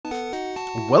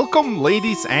Welcome,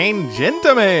 ladies and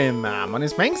gentlemen! My name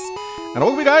is Mangs, and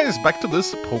welcome, guys, back to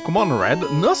this Pokémon Red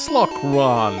Nuzlocke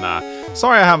Run.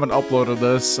 Sorry I haven't uploaded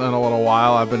this in a little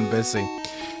while, I've been busy.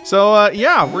 So,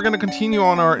 yeah, we're gonna continue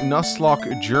on our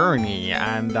Nuzlocke journey,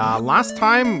 and last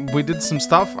time we did some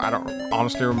stuff. I don't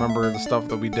honestly remember the stuff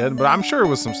that we did, but I'm sure it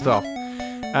was some stuff.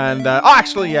 And, oh,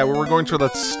 actually, yeah, we were going through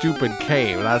that stupid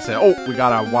cave, that's it. Oh, we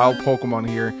got a wild Pokemon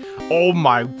here. Oh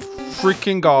my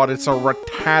freaking god, it's a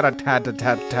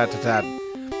Rattata-tat-tat-tat-tat-tat.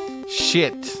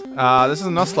 Shit. This is a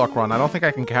Nuzlocke Run. I don't think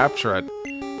I can capture it,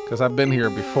 because I've been here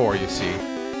before, you see.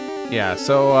 Yeah,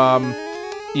 so,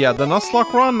 yeah, the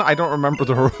Nuzlocke Run, I don't remember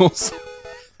the rules.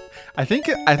 I think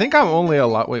I'm only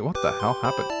allowed... Wait, what the hell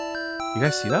happened? You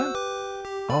guys see that?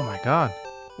 Oh my god.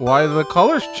 Why did the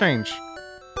colors change?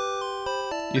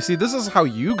 You see, this is how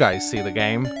you guys see the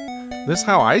game. This is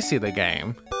how I see the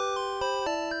game.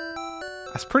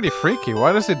 That's pretty freaky.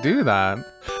 Why does it do that?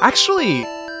 Actually,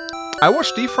 I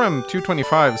watched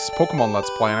Ephraim225's Pokemon Let's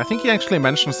Play, and I think he actually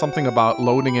mentioned something about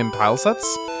loading in tile sets.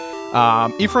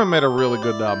 Ephraim made a really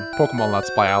good Pokemon Let's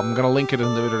Play. I'm gonna link it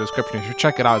in the video description. You should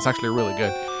check it out. It's actually really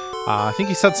good. I think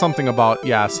he said something about,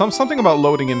 yeah, something about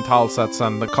loading in tile sets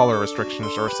and the color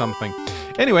restrictions or something.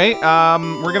 Anyway,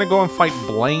 we're gonna go and fight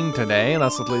Blaine today.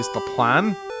 That's at least the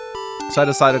plan. So I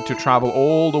decided to travel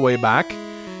all the way back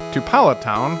to Pallet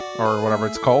Town, or whatever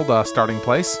it's called, starting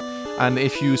place. And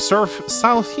if you surf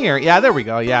south here, yeah, there we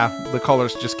go, yeah, the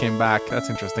colors just came back, that's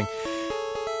interesting.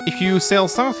 If you sail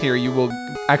south here, you will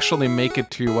actually make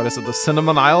it to, what is it, the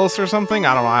Cinnamon Isles or something?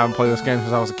 I don't know, I haven't played this game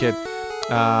since I was a kid.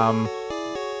 Yeah,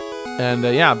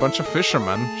 a bunch of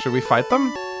fishermen. Should we fight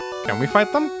them? Can we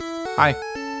fight them? Hi.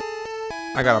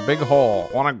 I got a big hole.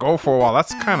 Wanna go for a while?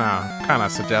 That's kinda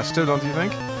suggestive, don't you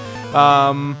think?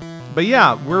 But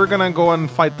yeah, we're gonna go and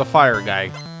fight the fire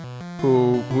guy,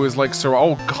 who is like, sir.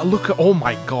 Oh god, look! Oh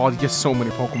my god, he has so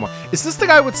many Pokemon. Is this the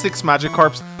guy with 6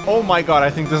 Magikarps? Oh my god, I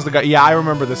think this is the guy. Yeah, I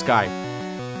remember this guy.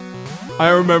 I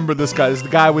remember this guy. This is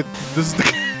the guy with this is the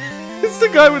it's the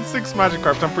guy with 6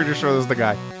 Magikarps. I'm pretty sure this is the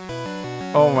guy.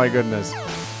 Oh my goodness.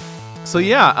 So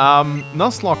yeah,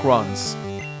 Nuzlocke runs.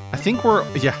 I think we're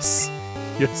yes.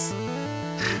 This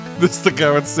is the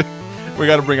guy with 6. We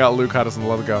gotta bring out Luke Addison.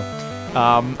 Let's go.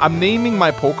 I'm naming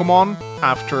my Pokemon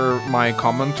after my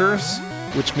commenters,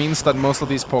 which means that most of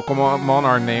these Pokemon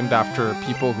are named after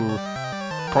people who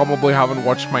probably haven't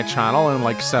watched my channel in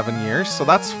like 7 years, so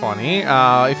that's funny.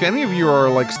 If any of you are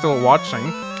like still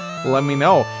watching, let me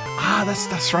know. Ah,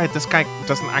 that's right, this guy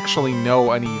doesn't actually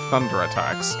know any thunder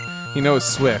attacks. He knows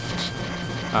Swift.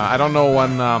 I don't know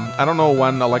when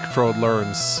Electrode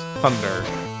learns Thunder.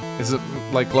 Is it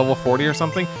like level 40 or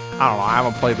something? I don't know, I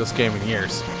haven't played this game in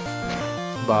years.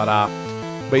 But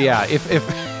yeah,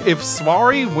 if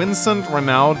Swari, Vincent,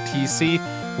 Renaud, TC,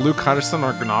 Luke Hudson,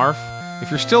 or Gnarf, if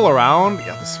you're still around,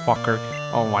 yeah, this fucker.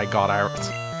 Oh my god,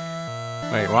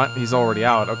 wait, what? He's already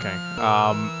out. Okay.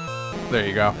 There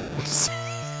you go.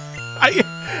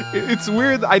 It's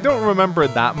weird. I don't remember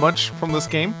that much from this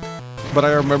game, but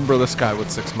I remember this guy with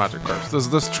 6 Magikarps.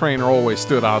 This trainer always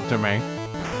stood out to me.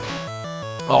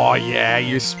 Oh yeah,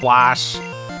 you splash!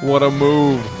 What a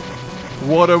move!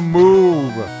 What a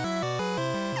move!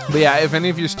 But yeah, if any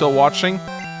of you are still watching,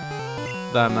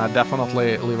 then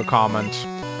definitely leave a comment.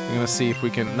 I'm gonna see if we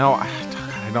can... No, I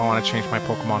don't want to change my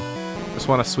Pokemon. Just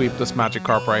want to sweep this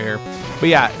Magikarp right here. But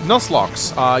yeah,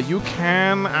 Nuzlockes. You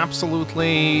can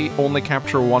absolutely only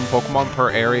capture 1 Pokemon per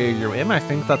area you're in. I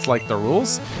think that's like the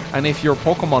rules. And if your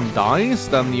Pokemon dies,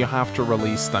 then you have to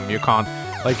release them. You can't...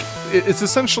 Like, it's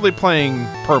essentially playing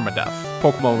permadeath.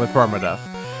 Pokemon with permadeath.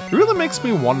 It really makes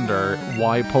me wonder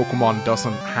why Pokemon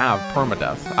doesn't have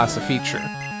permadeath as a feature.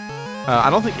 I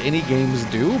don't think any games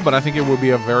do, but I think it would be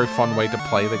a very fun way to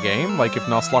play the game, like if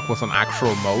Nuzlocke was an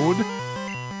actual mode.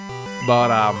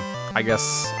 But, I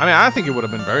guess... I mean, I think it would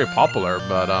have been very popular,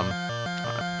 but,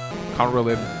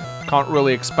 can't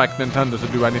really expect Nintendo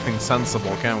to do anything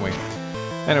sensible, can we?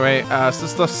 Anyway, is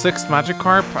this the 6th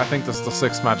Magikarp? I think this is the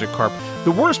 6th Magikarp.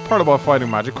 The worst part about fighting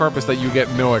Magikarp is that you get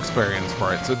no experience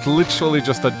for it, so it's literally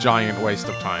just a giant waste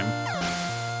of time.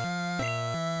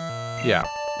 Yeah,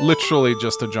 literally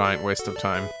just a giant waste of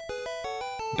time.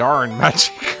 Darn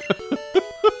magic.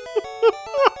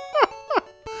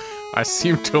 I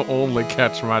seem to only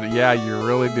catch magic. Yeah, you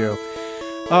really do.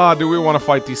 Do we want to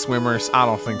fight these swimmers? I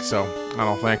don't think so. I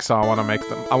don't think so. I want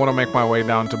to make my way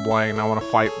down to Blaine. I want to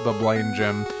fight the Blaine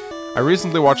gym. I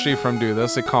recently watched Ephraim do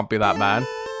this. It can't be that bad.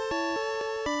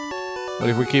 But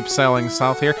if we keep sailing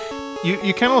south here,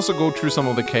 you can also go through some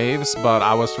of the caves, but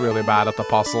I was really bad at the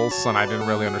puzzles and I didn't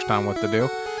really understand what to do.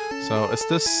 So is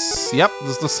this... Yep,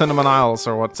 this is the Cinnamon Isles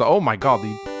or what's... Oh my god,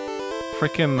 the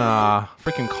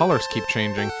freaking colors keep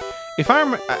changing. If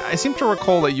I seem to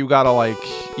recall that you gotta, like...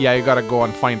 Yeah, you gotta go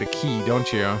and find a key,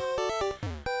 don't you?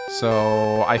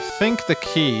 So, I think the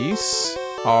keys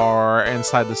are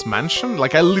inside this mansion.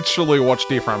 Like, I literally watched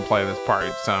Defran play this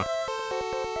part, so...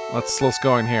 Let's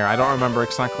go in here. I don't remember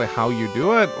exactly how you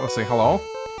do it. Let's say hello.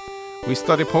 We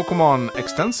study Pokemon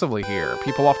extensively here.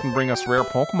 People often bring us rare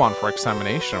Pokemon for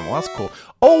examination. Well, that's cool.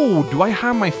 Oh, do I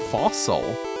have my fossil?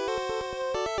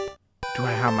 Do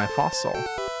I have my fossil?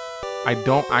 I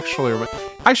don't actually remember.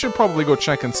 I should probably go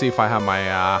check and see if I have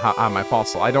my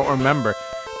fossil. I don't remember.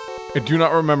 I do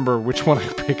not remember which one I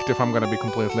picked, if I'm gonna be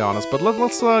completely honest. But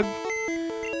let's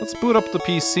boot up the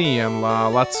PC and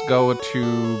let's go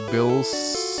to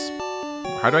Bill's.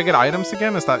 How do I get items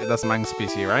again? That's Mangs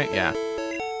PC, right? Yeah.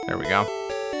 There we go.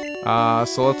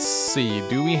 So let's see.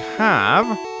 Do we have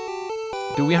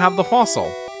the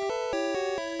fossil?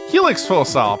 Helix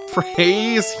fossil.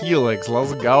 Praise Helix.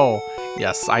 Let's go.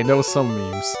 Yes, I know some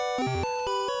memes.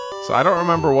 So I don't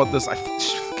remember what this...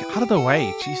 Get out of the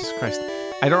way. Jesus Christ.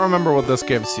 I don't remember what this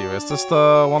gives you. Is this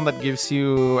the one that gives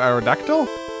you Aerodactyl?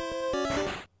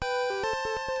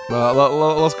 Well,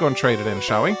 let's go and trade it in,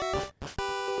 shall we?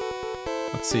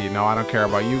 Let's see. No, I don't care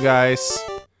about you guys.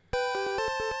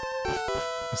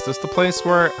 Is this the place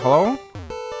where... Hello?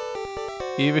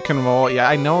 Eevee can roll. Yeah,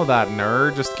 I know that,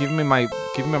 nerd. Just give me my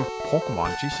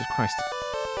Pokemon. Jesus Christ.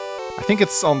 I think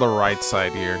it's on the right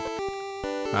side here.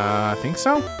 I think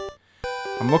so?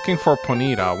 I'm looking for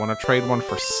Ponyta. Want to trade one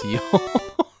for Seal?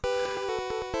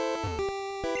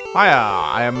 Hiya,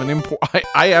 I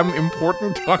am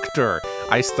important doctor.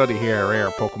 I study here rare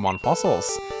Pokemon fossils.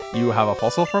 You have a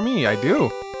fossil for me? I do.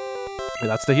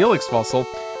 That's the Helix fossil.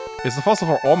 It's the fossil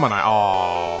for Omanite.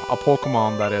 Oh, a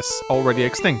Pokemon that is already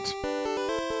extinct.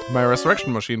 My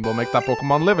resurrection machine will make that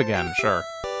Pokemon live again, sure.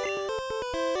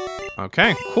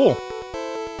 Okay, cool.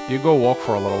 You go walk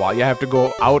for a little while. You have to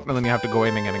go out and then you have to go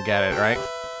in again and get it, right?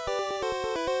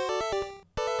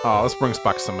 Oh, this brings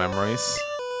back some memories.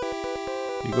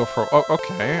 You go for... Oh,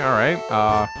 okay, alright.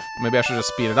 Maybe I should just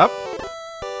speed it up.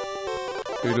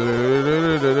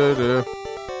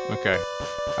 Okay.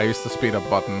 I used the speed up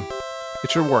button.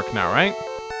 It should work now, right?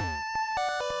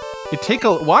 It take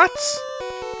a... What?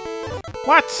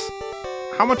 What?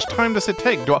 How much time does it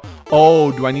take? Do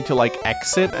I need to, like,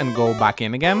 exit and go back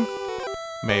in again?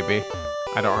 Maybe.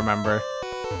 I don't remember.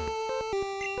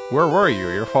 Where were you?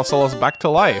 Your fossil is back to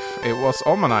life. It was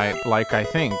Omanite, like, I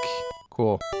think.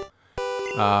 Cool.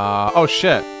 Oh,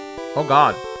 shit. Oh,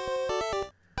 God.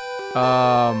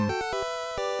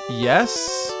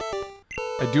 Yes?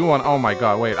 I do want... Oh, my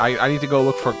God. Wait, I need to go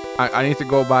look for... I need to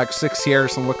go back 6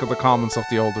 years and look at the comments of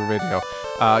the older video.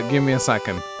 Give me a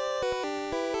second.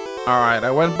 Alright, I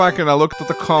went back and I looked at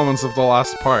the comments of the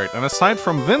last part, and aside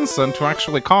from Vincent, who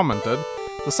actually commented,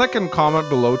 the second comment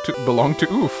belonged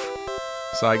to Oof.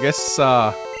 So I guess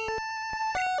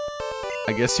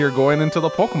you're going into the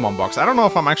Pokemon box. I don't know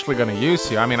if I'm actually gonna use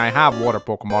you. I mean, I have water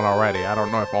Pokemon already. I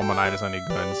don't know if Omanite is any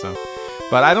good, so...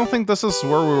 But I don't think this is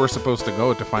where we were supposed to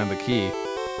go to find the key.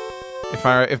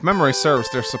 If memory serves,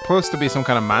 there's supposed to be some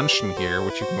kind of mansion here,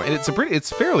 which you can... It's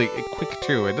fairly quick,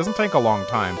 too. It doesn't take a long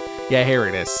time. Yeah, here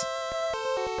it is.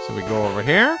 So we go over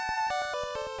here.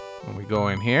 And we go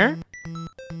in here.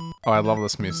 Oh, I love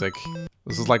this music.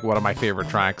 This is like one of my favorite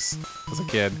tracks as a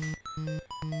kid.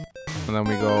 And then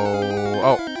we go...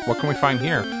 Oh, what can we find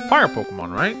here? Fire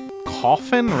Pokemon, right?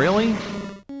 Coffin? Really?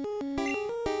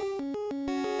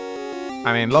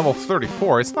 I mean, level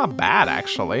 34. It's not bad,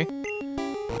 actually.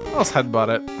 Let's headbutt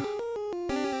it.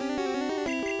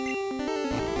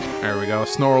 There we go.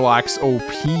 Snorlax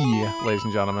OP, ladies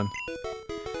and gentlemen.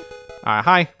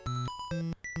 Hi.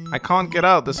 I can't get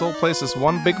out. This whole place is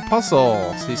one big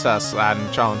puzzle, he says,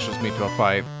 and challenges me to a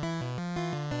fight.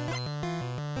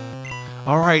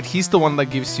 Alright, he's the one that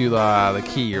gives you the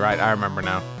key, right? I remember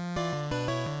now.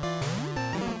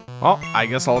 Well, I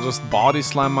guess I'll just body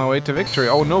slam my way to victory.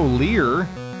 Oh no, Leer!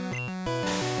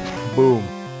 Boom.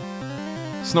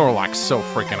 Snorlax, so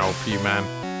freaking OP, man.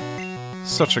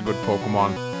 Such a good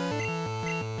Pokemon.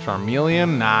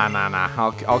 Charmeleon? Nah.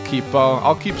 I'll keep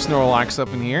Snorlax up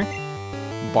in here.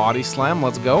 Body slam,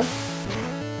 let's go.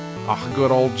 Ah,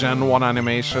 good old Gen 1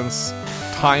 animations.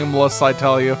 Timeless, I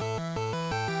tell you.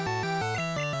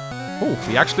 Oh,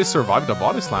 he actually survived a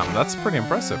body slam. That's pretty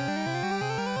impressive.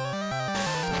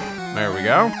 There we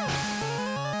go.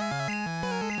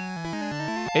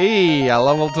 Hey, I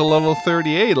leveled to level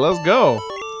 38. Let's go.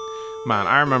 Man,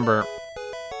 I remember...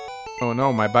 Oh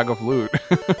no, my bag of loot.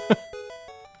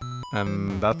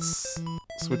 And that's...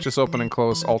 Switches open and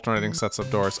close, alternating sets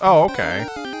of doors. Oh, okay.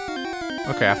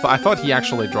 Okay, I thought he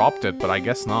actually dropped it, but I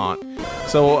guess not.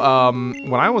 So,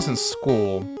 when I was in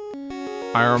school,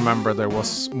 I remember there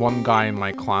was one guy in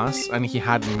my class, and he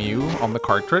had Mew on the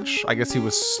cartridge. I guess he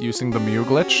was using the Mew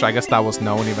glitch. I guess that was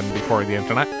known even before the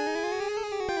internet.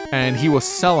 And he was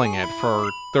selling it for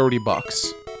 30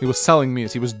 bucks. He was selling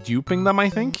Mews. He was duping them, I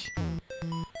think.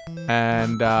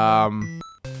 And,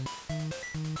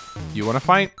 you wanna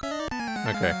fight?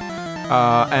 Okay.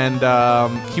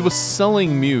 He was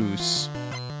selling Mews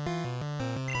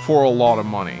for a lot of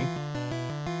money.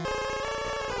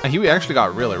 And he actually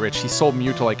got really rich. He sold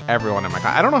Mew to, like, everyone in my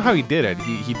class. I don't know how he did it.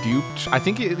 He duped... I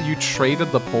think you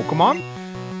traded the Pokemon?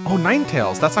 Oh,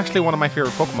 Ninetales. That's actually one of my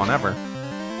favorite Pokemon ever.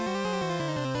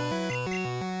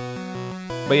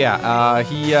 But yeah, I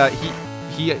think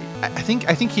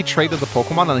he traded the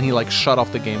Pokemon and then he, like, shut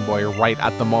off the Game Boy right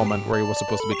at the moment where he was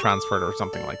supposed to be transferred or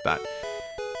something like that.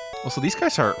 Also, these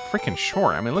guys are freaking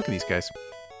short. I mean, look at these guys.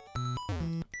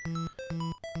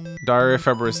 Diary of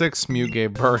February 6th, Mew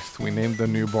gave birth. We named the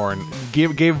newborn.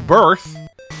 Gave birth?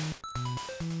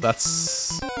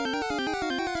 That's...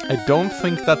 I don't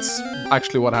think that's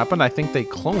actually what happened. I think they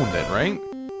cloned it, right?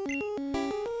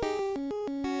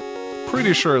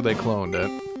 Pretty sure they cloned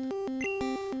it.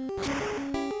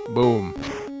 Boom.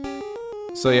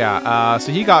 So yeah,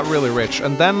 so he got really rich.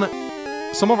 And then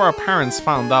some of our parents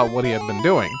found out what he had been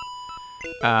doing.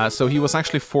 So he was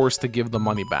actually forced to give the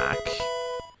money back.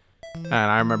 And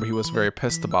I remember he was very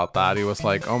pissed about that. He was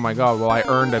like, oh my god, well, I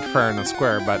earned it fair and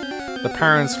square. But the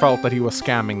parents felt that he was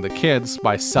scamming the kids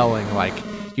by selling, like,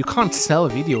 you can't sell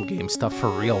video game stuff for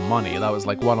real money. That was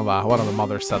like one of the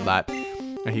mothers said that.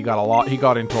 And he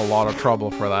got into a lot of trouble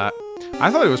for that.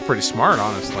 I thought he was pretty smart,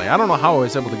 honestly. I don't know how I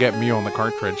was able to get Mew on the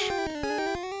cartridge.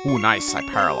 Ooh, nice, I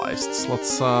paralyzed.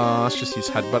 Let's just use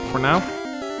Headbutt for now.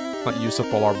 Not use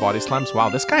up all our body slams. Wow,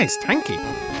 this guy is tanky.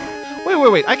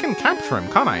 Wait, I can capture him,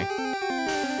 can't I?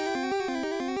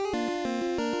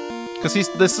 Because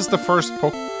this is the first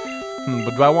but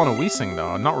do I want a Weezing,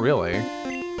 though? Not really.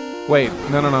 Wait,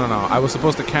 no. I was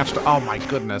supposed to catch the... Oh my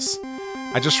goodness.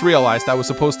 I just realized I was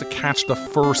supposed to catch the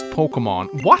first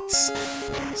Pokemon. What?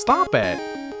 Stop it.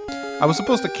 I was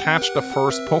supposed to catch the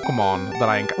first Pokemon that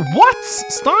I... What?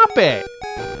 Stop it!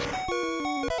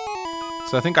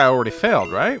 So I think I already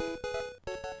failed, right?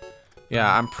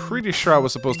 Yeah, I'm pretty sure I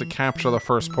was supposed to capture the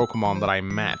first Pokemon that I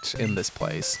met in this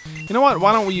place. You know what?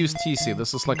 Why don't we use TC?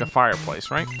 This is like a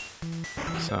fireplace, right?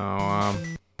 So,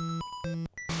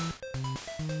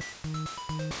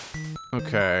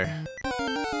 okay.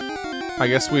 I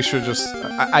guess we should just...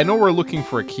 I know we're looking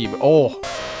for a key, but... Oh!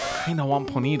 I kinda want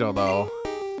Ponyta, though.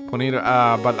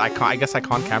 Ponyta, but I guess I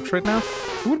can't capture it now?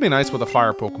 It would be nice with a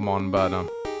fire Pokemon, but,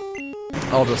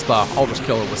 I'll just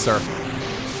kill it with Surf.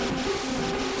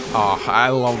 Oh, I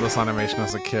love this animation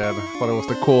as a kid. Thought it was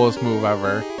the coolest move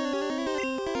ever.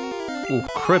 Ooh,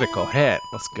 critical hit.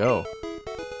 Let's go.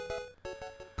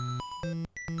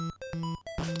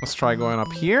 Let's try going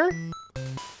up here.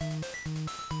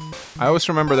 I always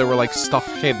remember there were, like, stuff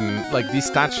hidden. Like, these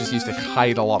statues used to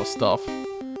hide a lot of stuff.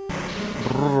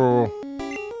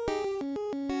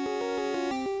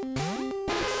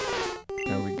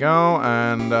 There we go,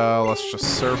 and let's just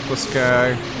surf this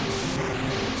guy.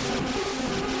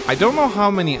 I don't know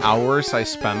how many hours I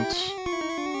spent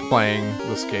playing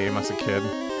this game as a kid,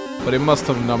 but it must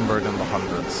have numbered in the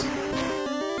hundreds.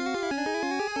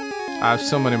 I have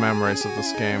so many memories of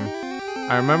this game.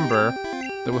 I remember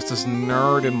there was this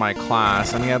nerd in my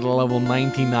class, and he had a level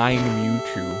 99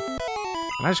 Mewtwo.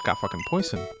 And I just got fucking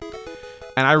poisoned.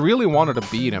 And I really wanted to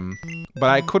beat him, but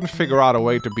I couldn't figure out a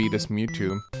way to beat this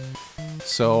Mewtwo.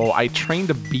 So I trained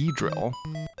a Beedrill,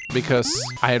 because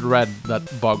I had read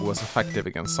that Bug was effective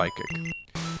against Psychic.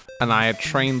 And I had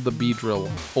trained the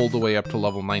Beedrill all the way up to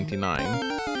level 99,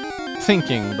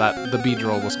 thinking that the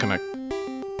Beedrill was gonna...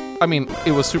 I mean,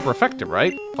 it was super effective,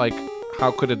 right? Like,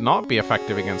 how could it not be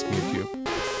effective against Mewtwo?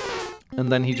 And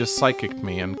then he just Psychicked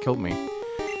me and killed me.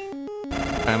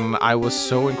 And I was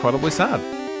so incredibly sad.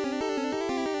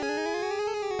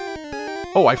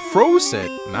 Oh, I froze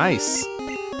it! Nice!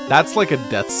 That's like a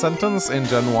death sentence in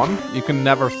Gen 1. You can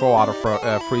never thaw out of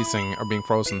freezing or being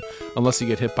frozen unless you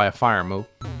get hit by a fire move.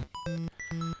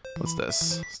 What's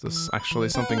this? Is this actually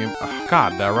something... Oh,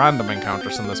 God, the random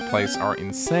encounters in this place are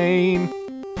insane.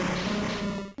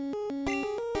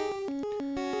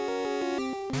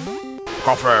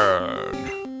 Coffin!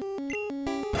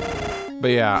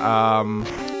 But yeah,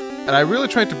 and I really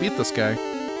tried to beat this guy.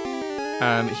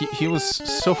 And he was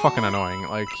so fucking annoying.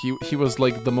 Like, he was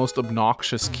like the most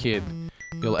obnoxious kid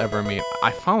you'll ever meet. I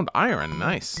found iron,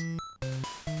 nice.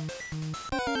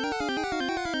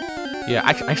 Yeah,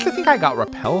 I actually think I got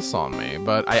repels on me,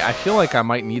 but I feel like I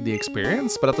might need the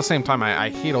experience, but at the same time, I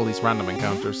hate all these random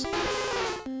encounters.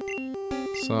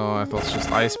 So I thought it's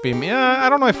just Ice Beam. Yeah, I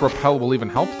don't know if repel will even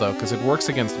help though, because it works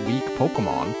against weak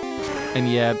Pokemon. And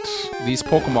yet, these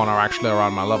Pokemon are actually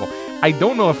around my level. I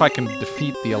don't know if I can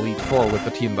defeat the Elite Four with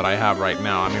the team that I have right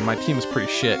now. I mean, my team is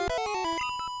pretty shit.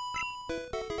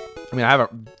 I mean,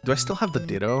 do I still have the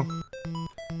Ditto?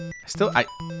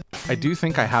 I do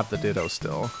think I have the Ditto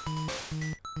still.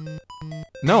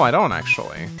 No, I don't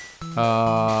actually.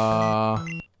 But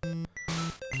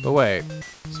wait.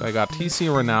 So I got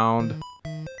TC Renowned,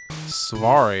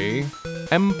 Svari,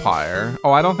 Empire.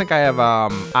 Oh, I don't think I have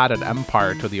added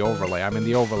Empire to the overlay. I mean,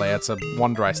 the overlay, it's a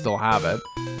wonder I still have it.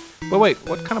 But wait,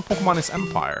 what kind of Pokemon is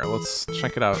Empire? Let's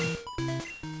check it out.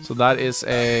 So that is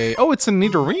a... Oh, it's a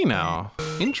Nidorino.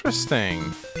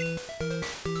 Interesting.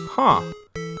 Huh.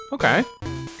 Okay.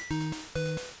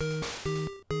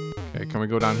 Okay, can we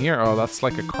go down here? Oh, that's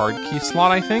like a card key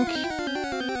slot, I think.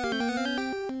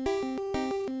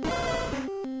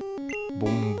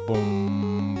 Boom,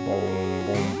 boom, boom,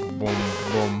 boom, boom,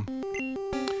 boom.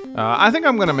 I think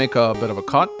I'm gonna make a bit of a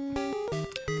cut.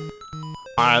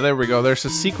 Alright, there we go. There's a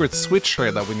secret switch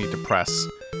here that we need to press.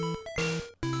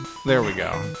 There we go.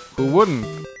 Who wouldn't?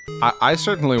 I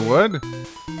certainly would.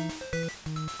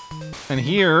 And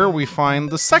here we find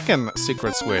the second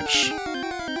secret switch.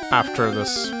 After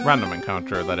this random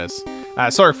encounter, that is.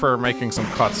 Sorry for making some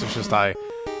cuts, it's just I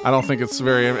don't think it's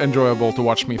very enjoyable to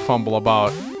watch me fumble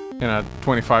about in a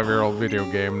 25-year-old video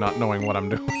game not knowing what I'm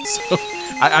doing. So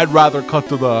I'd rather cut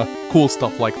to the cool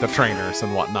stuff like the trainers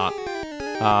and whatnot.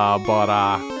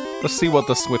 Let's see what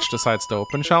the switch decides to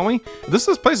open, shall we? This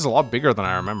place is a lot bigger than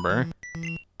I remember.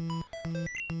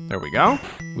 There we go.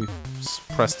 We've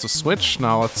pressed the switch.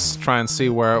 Now let's try and see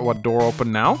what door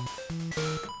opened now.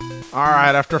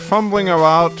 Alright, after fumbling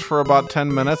about for about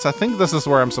 10 minutes, I think this is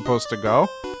where I'm supposed to go.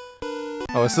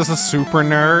 Oh, is this a super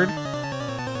nerd?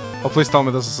 Oh, please tell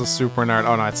me this is a super nerd.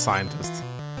 Oh no, it's scientist.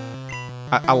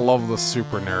 I love the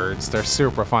super nerds. They're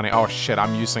super funny. Oh shit,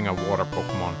 I'm using a water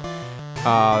Pokemon.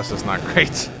 This is not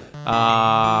great.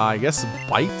 I guess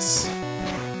bites?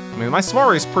 I mean, my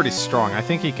Svari is pretty strong. I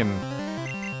think he can...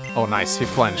 Oh, nice. He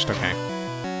flinched. Okay.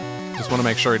 Just want to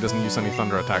make sure he doesn't use any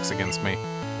thunder attacks against me.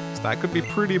 So that could be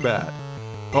pretty bad.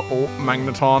 Uh-oh,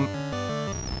 Magneton.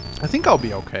 I think I'll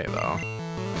be okay, though.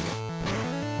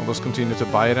 I'll just continue to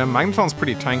bite him. Magneton's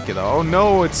pretty tanky, though. Oh,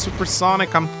 no, it's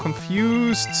supersonic. I'm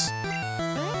confused.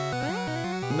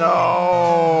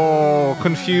 No!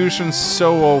 Confusion's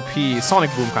so OP. Sonic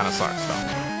Boom kind of sucks, though.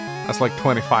 That's like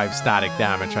 25 static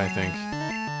damage, I think.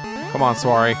 Come on,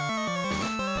 Svari.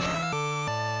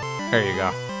 There you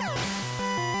go.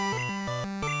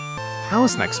 That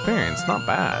was an experience, not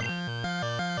bad.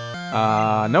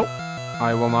 Nope.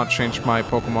 I will not change my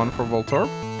Pokemon for Voltorb.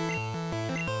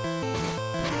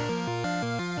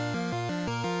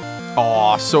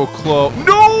 Aw, so close.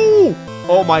 No!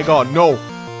 Oh my god, no!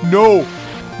 No!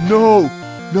 No!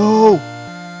 No!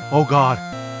 Oh god.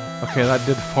 Okay, that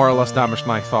did far less damage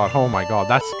than I thought. Oh my god,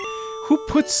 that's... Who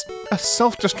puts a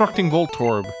self-destructing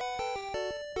Voltorb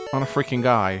on a freaking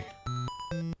guy?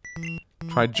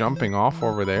 Try jumping off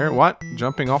over there. What?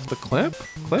 Jumping off the cliff?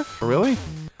 Cliff? Really?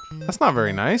 That's not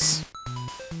very nice.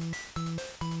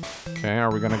 Okay,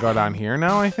 are we gonna go down here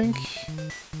now, I think?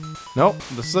 Nope,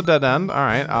 this is a dead end.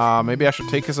 Alright, maybe I should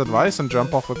take his advice and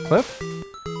jump off a cliff?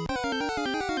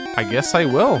 I guess I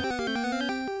will.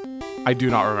 I do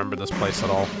not remember this place at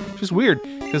all. Which is weird,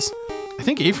 because I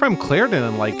think Ephraim cleared it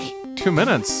in like 2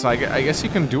 minutes. I guess you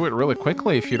can do it really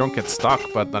quickly if you don't get stuck,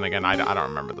 but then again, I don't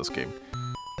remember this game.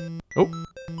 Oh.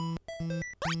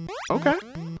 Okay.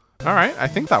 Alright, I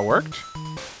think that worked.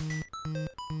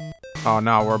 Oh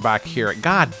no, we're back here.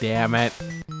 God damn it.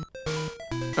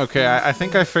 Okay, I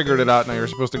think I figured it out now. You're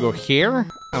supposed to go here, and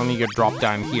then you get dropped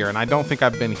down here, and I don't think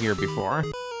I've been here before.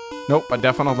 Nope, I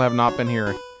definitely have not been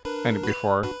here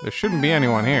before. There shouldn't be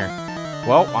anyone here.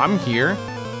 Well, I'm here.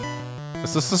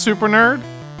 Is this the super nerd?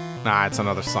 Nah, it's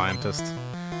another scientist.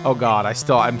 Oh god,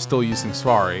 I'm still using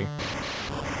Svari.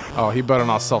 Oh, he better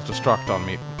not self-destruct on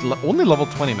me. Only level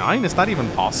 29? Is that even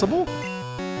possible?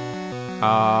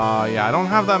 Yeah, I don't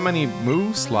have that many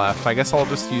moves left. I guess I'll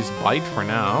just use Bite for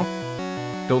now.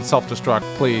 Don't self-destruct,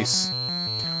 please.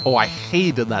 Oh, I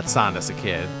hated that sound as a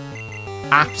kid.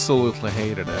 Absolutely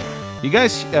hated it. Do you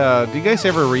guys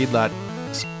ever read that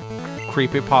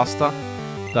creepypasta?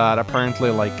 That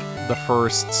apparently, like, the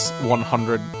first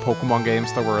 100 Pokemon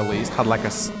games that were released had, like,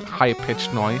 a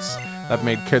high-pitched noise that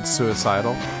made kids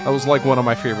suicidal. That was, like, one of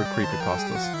my favorite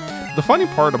creepypastas. The funny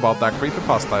part about that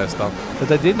creepypasta is, though, that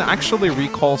they didn't actually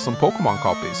recall some Pokemon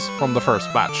copies from the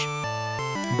first batch.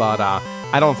 But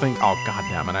I don't think... Oh, god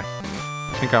damn it. I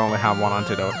think I only have one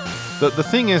antidote. The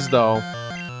thing is, though,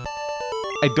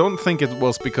 I don't think it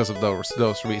was because of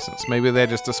those reasons. Maybe they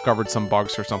just discovered some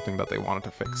bugs or something that they wanted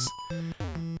to fix.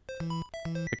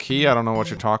 The key? I don't know what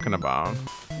you're talking about.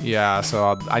 Yeah,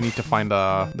 so I need to find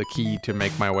the key to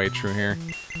make my way through here.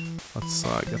 Let's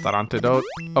get that antidote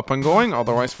up and going,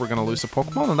 otherwise we're gonna lose a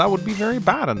Pokemon, and that would be very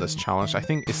bad in this challenge. I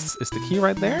think, is the key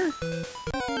right there?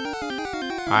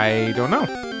 I don't know.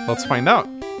 Let's find out.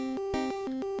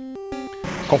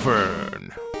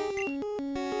 Coffin!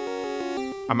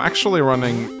 I'm actually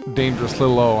running dangerously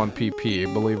low on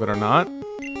PP, believe it or not.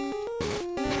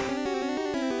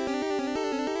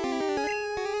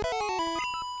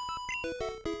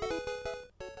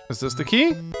 Is this the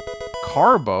key?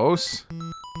 Carbos?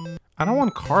 I don't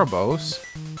want Carbos.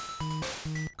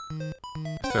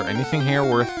 Is there anything here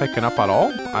worth picking up at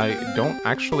all? I don't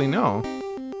actually know.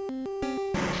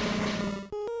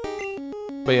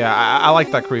 But yeah, I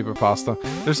like that creepypasta.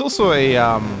 There's also a,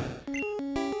 I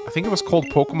think it was called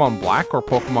Pokemon Black or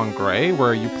Pokemon Gray,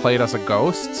 where you played as a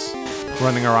ghost,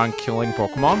 running around killing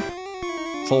Pokemon.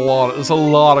 There's a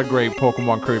lot of great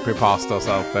Pokemon creepypastas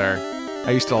out there.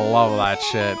 I used to love that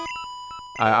shit.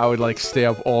 I would like stay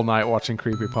up all night watching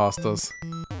creepypastas.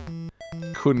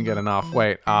 Couldn't get enough.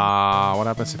 Wait, what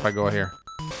happens if I go here?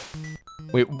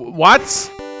 Wait,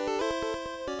 what?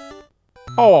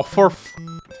 Oh,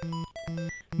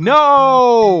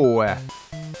 no!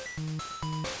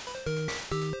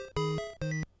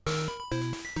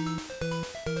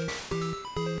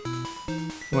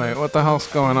 Wait, what the hell's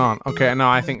going on? Okay, no,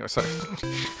 I think... Sorry.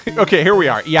 Okay, here we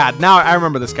are. Yeah, now I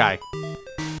remember this guy.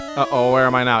 Uh-oh, where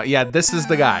am I now? Yeah, this is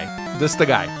the guy. This is the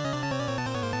guy.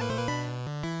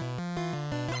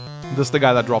 This is the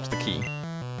guy that drops the key.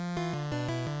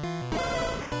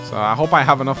 So I hope I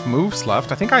have enough moves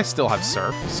left. I think I still have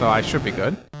Surf, so I should be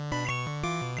good.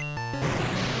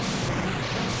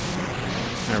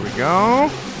 There we go.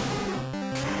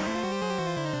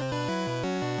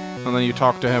 And then you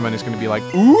talk to him and he's gonna be like,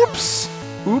 oops!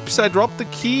 Oops, I dropped the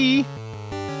key!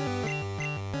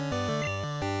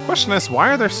 Question is,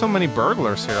 why are there so many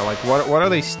burglars here? Like, what are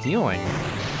they stealing?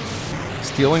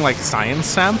 Stealing, like, science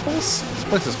samples? This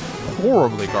place is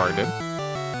horribly guarded.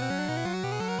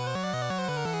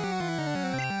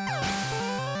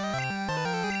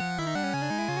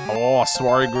 Oh,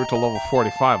 Swari grew to level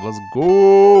 45. Let's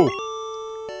go!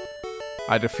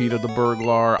 I defeated the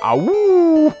burglar.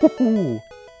 Awoo!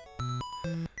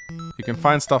 You can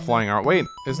find stuff lying around. Wait,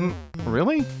 isn't...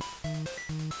 Really?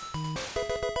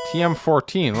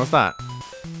 TM14, what's that?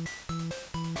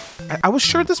 I was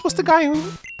sure this was the guy who...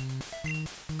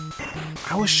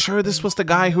 I was sure this was the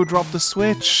guy who dropped the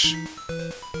switch.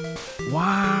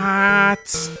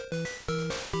 What?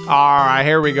 Alright,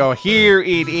 here we go. Here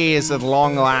it is at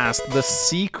long last. The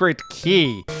secret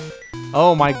key.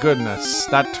 Oh my goodness.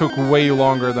 That took way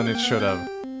longer than it should have.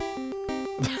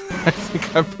 I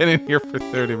think I've been in here for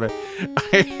 30 minutes.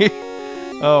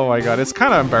 Oh my god, it's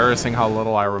kind of embarrassing how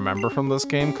little I remember from this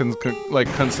game,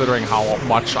 considering how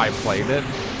much I played it.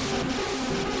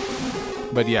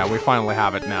 But yeah, we finally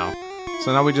have it now.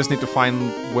 So now we just need to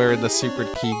find where the secret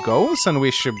key goes, and we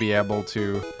should be able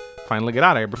to finally get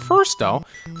out of here. But first, though,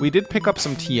 we did pick up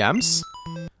some TMs.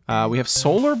 We have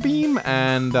Solar Beam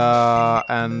and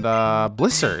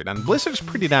Blizzard, and Blizzard's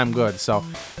pretty damn good. So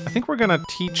I think we're gonna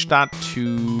teach that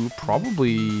to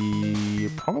probably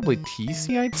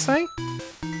TC, I'd say,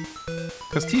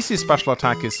 because TC's special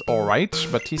attack is all right,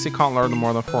 but TC can't learn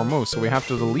more than 4 moves, so we have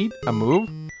to delete a move.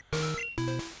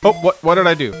 Oh, what did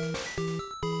I do?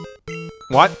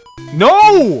 What?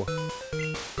 No!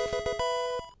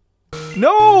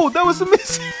 No, that was a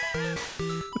miss.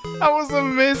 That was a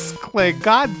misclick.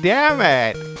 God damn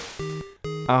it.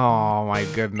 Oh my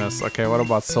goodness. Okay, what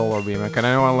about Solar Beam? Can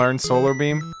anyone learn Solar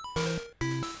Beam?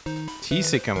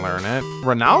 TC can learn it.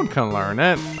 Renown can learn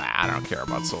it. I don't care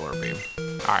about Solar Beam.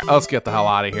 Alright, let's get the hell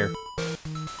out of here.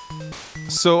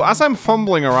 So as I'm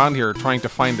fumbling around here trying to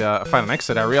find an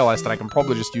exit, I realized that I can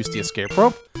probably just use the escape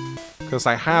rope, because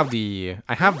I have the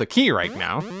key right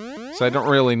now, so I don't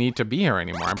really need to be here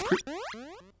anymore. I'm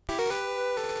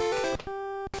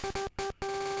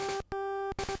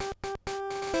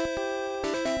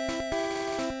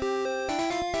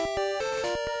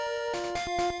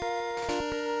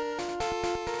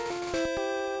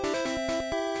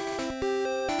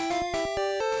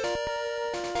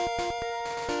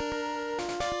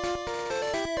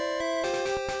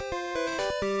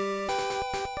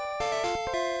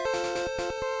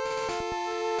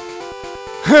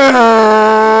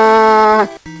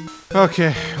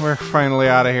Okay, we're finally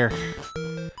out of here.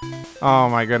 Oh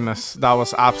my goodness, that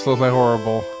was absolutely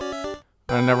horrible.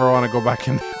 I never want to go back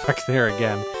there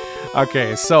again.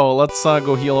 Okay, so let's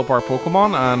go heal up our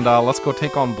Pokemon, and let's go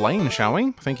take on Blaine, shall we?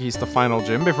 I think he's the final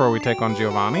gym before we take on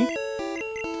Giovanni.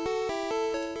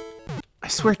 I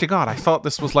swear to God, I thought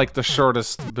this was like the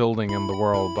shortest building in the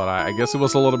world, but I guess it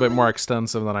was a little bit more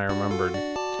extensive than I remembered.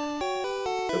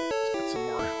 Oh, let's get some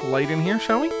more light in here,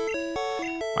 shall we?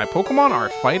 My Pokemon are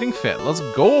fighting fit. Let's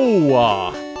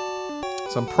go!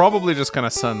 So I'm probably just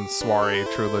gonna send Swari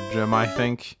through the gym, I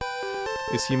think.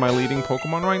 Is he my leading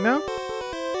Pokemon right now?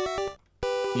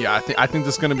 Yeah, I think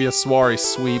this is gonna be a Swari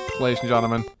sweep, ladies and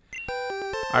gentlemen.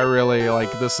 I really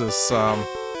like this is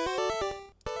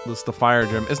the fire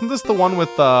gym. Isn't this the one with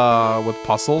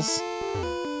puzzles?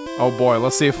 Oh boy,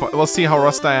 let's see how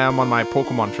rusty I am on my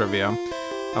Pokemon trivia.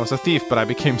 I was a thief, but I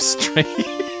became straight.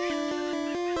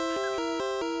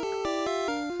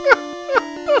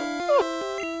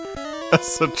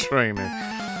 As a trainer.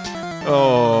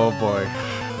 Oh boy.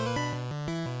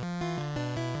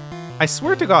 I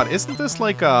swear to God, isn't this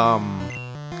like, I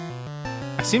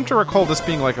seem to recall this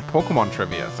being like a Pokemon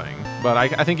trivia thing, but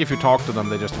I think if you talk to them,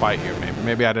 they just fight you,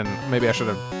 maybe I didn't, maybe I should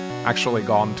have actually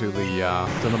gone to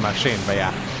the machine, but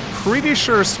yeah. Pretty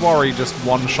sure Swari just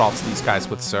one-shots these guys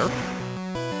with Surf.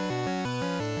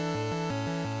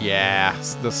 Yeah,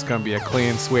 this is gonna be a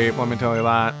clean sweep, let me tell you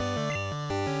that.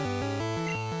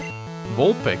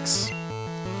 Vulpix.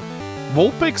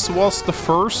 Vulpix was the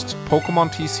first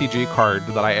Pokemon TCG card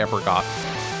that I ever got.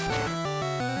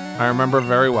 I remember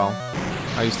very well.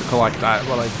 I used to collect that.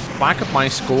 Well, like, back at my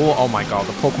school, oh my god,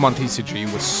 the Pokemon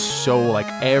TCG was so, like,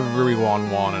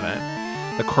 everyone wanted it.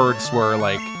 The cards were,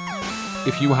 like,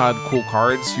 if you had cool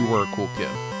cards, you were a cool kid.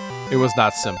 It was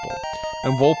that simple.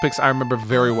 And Vulpix, I remember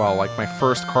very well, like, my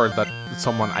first card that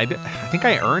someone, I think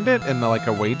I earned it in, like,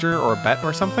 a wager or a bet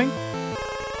or something.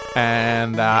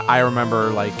 And I remember,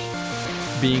 like,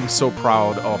 being so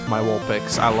proud of my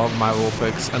Vulpix. I love my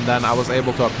Vulpix. And then I was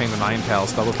able to obtain the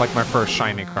Ninetales. That was like my first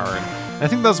shiny card. And I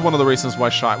think that's one of the reasons why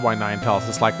Ninetales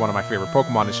is like one of my favorite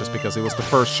Pokemon. Is just because it was the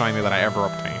first shiny that I ever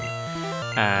obtained.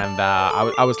 And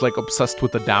I was like obsessed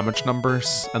with the damage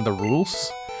numbers and the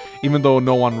rules. Even though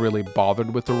no one really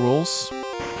bothered with the rules.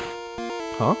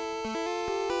 Huh?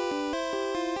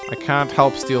 I can't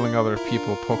help stealing other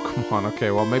people Pokemon.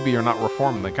 Okay, well maybe you're not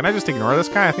reformed then. Can I just ignore this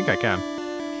guy? I think I can.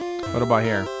 What about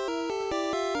here?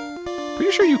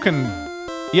 Pretty sure you can...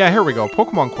 Yeah, here we go.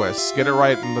 Pokemon quiz. Get it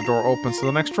right and the door opens to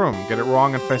the next room. Get it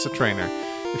wrong and face a trainer.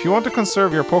 If you want to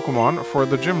conserve your Pokemon for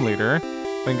the gym leader,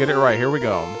 then get it right. Here we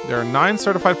go. There are 9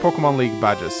 certified Pokemon League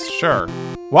badges. Sure.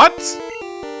 What?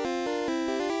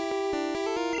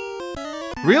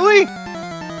 Really?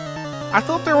 I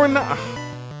thought there were not...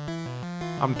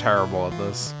 I'm terrible at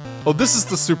this. Oh, this is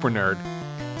the Super Nerd.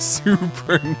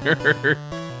 Super Nerd.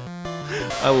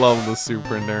 I love the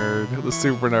Super Nerd. The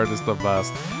Super Nerd is the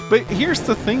best. But here's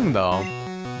the thing, though.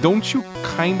 Don't you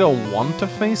kind of want to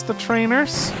face the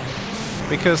trainers?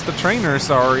 Because the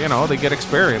trainers are, you know, they get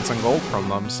experience and gold from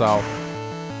them, so...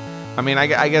 I mean,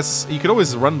 I guess you could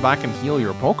always run back and heal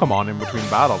your Pokemon in between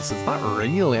battles. It's not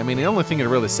really... I mean, the only thing it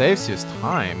really saves you is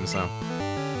time, so...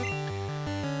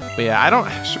 But yeah, I don't...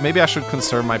 Maybe I should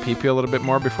conserve my PP a little bit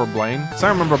more before Blaine. Because I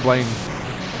remember Blaine...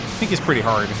 I think he's pretty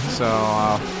hard, so...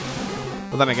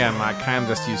 But then again, I can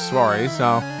just use Swari,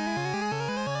 so...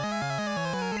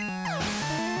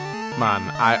 Man,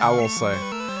 I will say,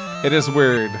 it is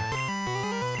weird.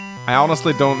 I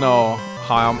honestly don't know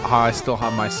how I still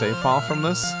have my save file from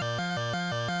this.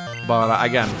 But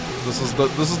again, this is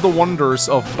the wonders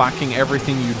of backing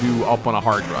everything you do up on a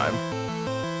hard drive.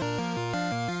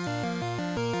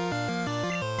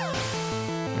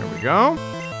 Here we go.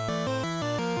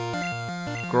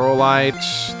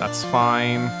 Growlite, that's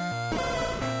fine.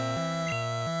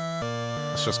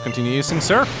 Let's just continue using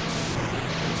Surf.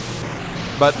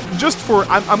 But just for...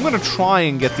 I'm gonna try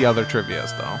and get the other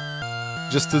trivias, though.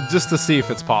 Just to see if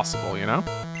it's possible, you know?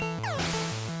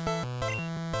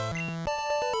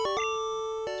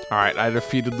 Alright, I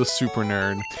defeated the Super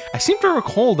Nerd. I seem to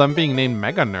recall them being named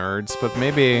Mega Nerds, but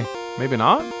maybe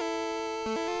not?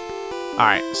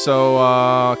 Alright, so,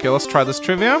 okay, let's try this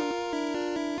trivia.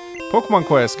 Pokemon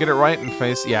quiz, get it right and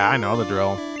face... Yeah, I know the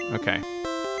drill. Okay.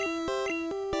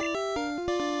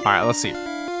 Alright, let's see.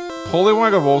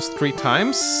 Poliwag evolves 3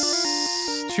 times?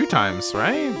 2 times,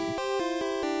 right?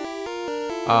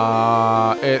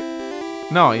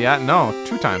 No,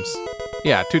 2 times.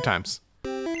 Yeah, 2 times.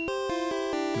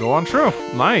 Go on true.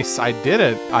 Nice, I did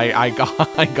it. I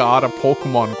got a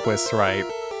Pokemon quiz right.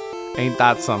 Ain't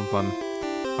that something?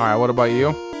 Alright, what about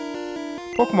you?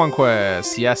 Pokemon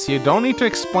quiz. Yes, you don't need to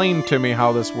explain to me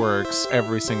how this works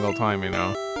every single time, you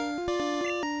know.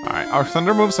 Alright, are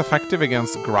thunder moves effective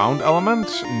against ground element?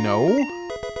 No.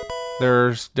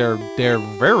 They're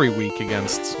very weak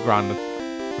against ground.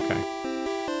 Okay.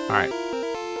 Alright.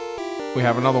 We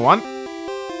have another one.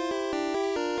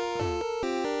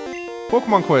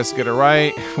 Pokemon quiz, get it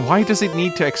right. Why does it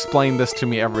need to explain this to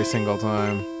me every single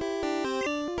time?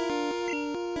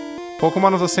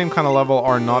 Pokemon of the same kind of level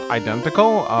are not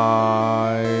identical?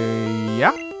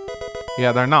 Yeah?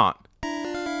 Yeah, they're not.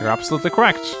 You're absolutely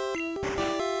correct.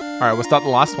 Alright, was that the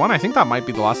last one? I think that might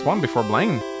be the last one before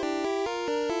Blaine.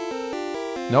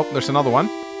 Nope, there's another one.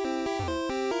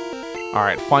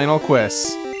 Alright, final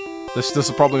quiz. This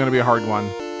is probably going to be a hard one.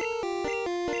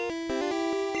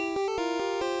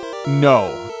 No.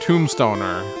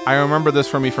 Tombstoner. I remember this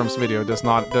from Ephraim's video. Does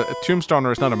not... The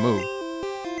Tombstoner is not a move.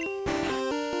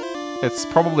 It's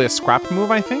probably a scrap move,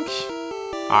 I think?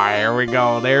 Alright, here we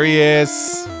go. There he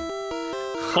is.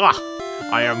 Ha!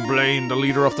 I am Blaine, the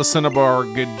leader of the Cinnabar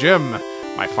Gym.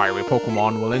 My fiery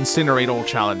Pokemon will incinerate all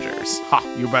challengers. Ha!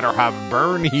 You better have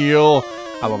Burn Heal.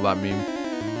 I love that meme.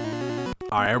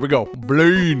 Alright, here we go.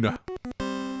 Blaine.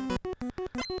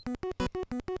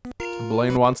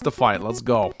 Blaine wants to fight. Let's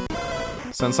go.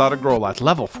 Sends out a Growlithe.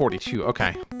 Level 42.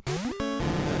 Okay.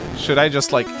 Should I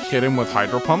just, like, hit him with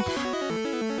Hydro Pump?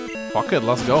 Fuck it.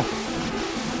 Let's go.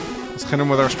 Let's hit him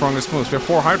with our strongest moves. We have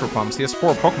 4 Hydro Pumps. He has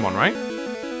 4 Pokemon, right?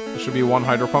 There should be 1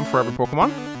 Hydro Pump for every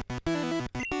Pokemon.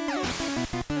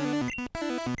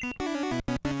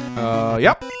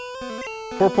 Yep.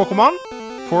 4 Pokemon,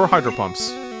 4 Hydro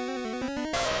Pumps.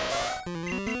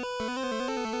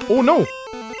 Oh no!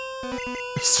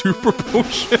 Super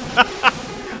Potion!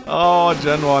 Oh,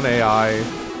 Gen 1 AI.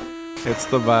 It's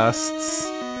the best.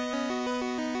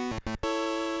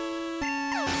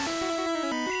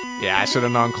 Yeah, I should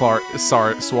have known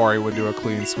Swari would do a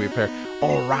clean sweep here.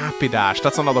 Oh, Rapidash.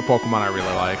 That's another Pokemon I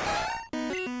really like.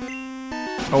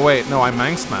 Oh wait, no, I'm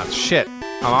Mangs Math. Shit.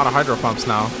 A lot of Hydro Pumps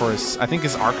now for his... I think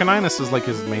his Arcanine, this is like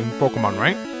his main Pokemon,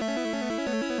 right?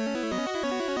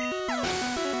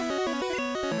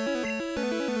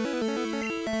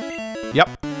 Yep,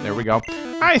 there we go.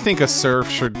 I think a Surf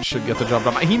should get the job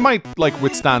done. He might, like,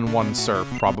 withstand 1 Surf,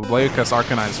 probably, because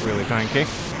Arcanine's really tanky.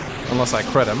 Unless I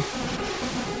crit him.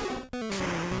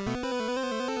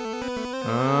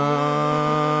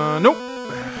 Nope.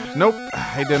 Nope,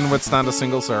 he didn't withstand a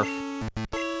single Surf.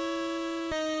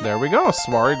 There we go.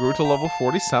 Swari grew to level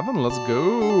 47. Let's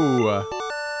go.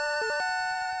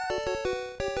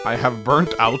 I have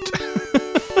burnt out.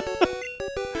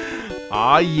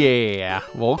 Ah, yeah.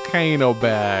 Volcano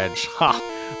Badge. Ha!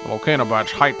 The Volcano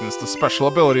Badge heightens the special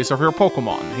abilities of your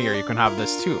Pokemon. Here, you can have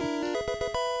this too.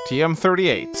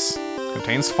 TM38.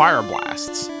 Contains Fire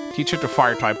Blasts. Teach it to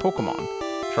Fire-type Pokemon.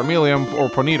 Charmeleon or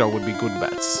Ponyta would be good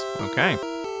bets. Okay.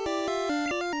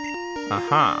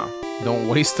 Aha. Don't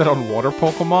waste it on water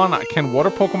Pokemon. Can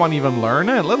water Pokemon even learn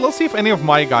it? Let's see if any of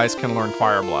my guys can learn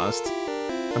Fire Blast.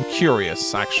 I'm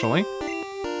curious, actually.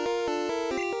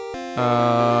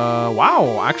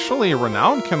 Wow, actually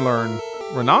Renown can learn...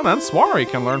 Renown and Swari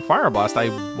can learn Fire Blast. I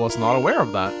was not aware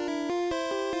of that.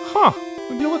 Huh,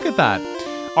 would you look at that.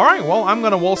 Alright, well, I'm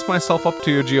gonna waltz myself up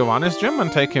to Giovanni's gym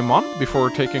and take him on before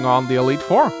taking on the Elite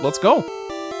Four. Let's go.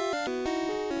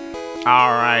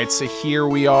 Alright, so here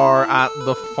we are at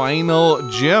the final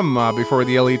gym before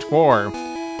the Elite Four.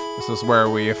 This is where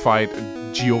we fight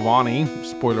Giovanni.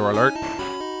 Spoiler alert.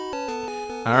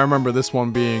 I remember this one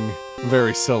being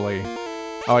very silly.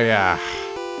 Oh yeah.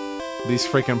 These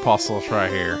freaking puzzles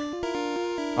right here.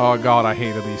 Oh god, I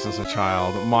hated these as a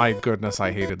child. My goodness,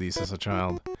 I hated these as a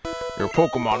child. Your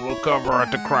Pokemon will cover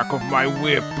at the crack of my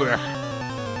whip.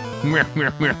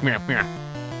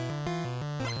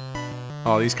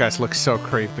 Oh, these guys look so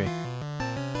creepy.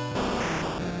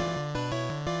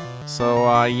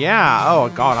 So, yeah. Oh,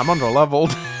 God, I'm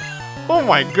under-leveled. Oh,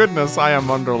 my goodness, I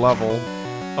am under-leveled.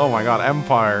 Oh, my God,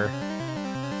 Empire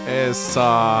is,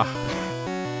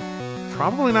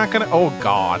 probably not gonna... Oh,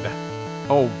 God.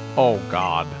 Oh,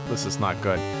 God. This is not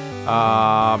good.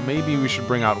 Maybe we should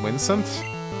bring out Vincent.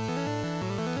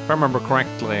 If I remember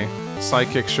correctly,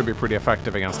 Psychic should be pretty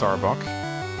effective against Arbok.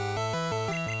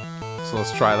 So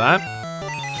let's try that.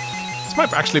 This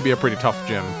might actually be a pretty tough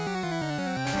gym.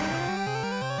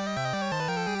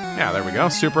 Yeah, there we go.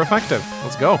 Super effective.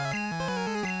 Let's go.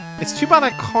 It's too bad I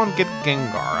can't get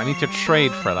Gengar. I need to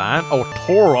trade for that. Oh,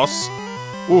 Tauros.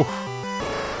 Ooh.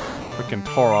 Freaking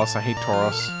Tauros. I hate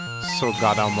Tauros. So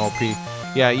goddamn OP.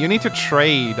 Yeah, you need to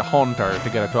trade Haunter to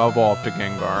get it to evolve to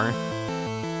Gengar.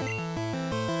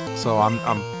 So I'm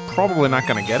probably not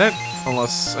gonna get it,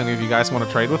 unless any of you guys want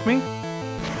to trade with me.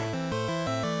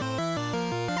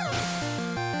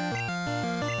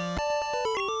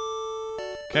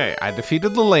 Okay, I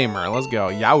defeated the Lamer. Let's go.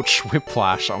 Youch,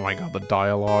 Whiplash. Oh my god, the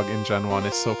dialogue in Gen 1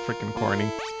 is so freaking corny.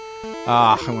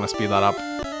 I'm gonna speed that up.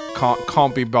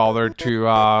 Can't be bothered to,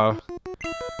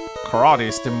 Karate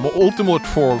is the ultimate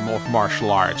form of martial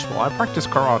arts. Well, I practiced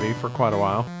karate for quite a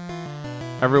while.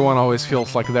 Everyone always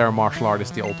feels like their martial art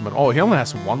is the ultimate. Oh, he only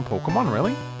has one Pokemon,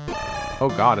 really? Oh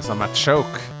god, it's a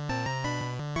Machoke.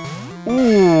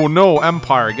 Ooh, no,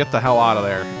 Empire, get the hell out of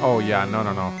there. Oh yeah, no.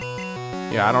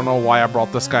 Yeah, I don't know why I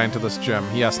brought this guy into this gym.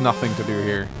 He has nothing to do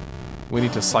here. We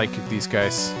need to Psychic these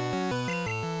guys.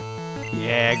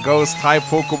 Yeah, Ghost-type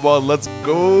Pokemon, let's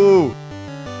go!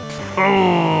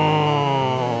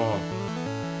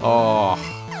 Oh,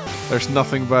 there's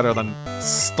nothing better than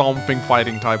stomping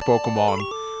fighting-type Pokemon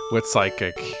with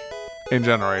Psychic in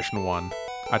Generation 1.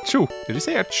 Achoo! Did you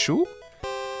say Achoo?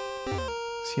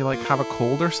 Does he, like, have a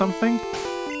cold or something?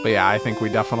 But yeah, I think we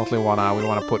definitely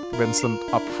wanna put Vincent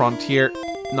up front here.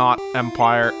 Not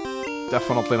Empire.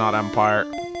 Definitely not Empire.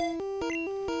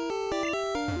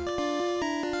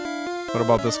 What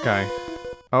about this guy?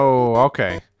 Oh,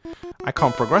 okay. I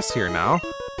can't progress here now.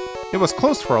 It was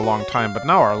closed for a long time, but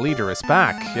now our leader is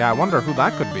back. Yeah, I wonder who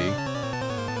that could be.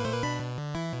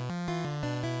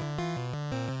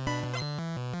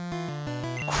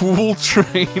 Cool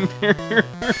Trainer.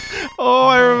 Oh,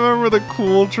 I remember the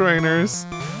Cool Trainers.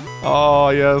 Oh,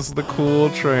 yes, the Cool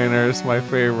Trainers, my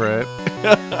favorite.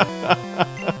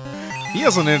 He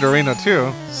has an Nidorino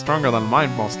too. Stronger than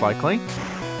mine, most likely.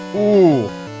 Ooh.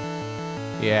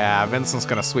 Yeah, Vincent's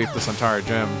gonna sweep this entire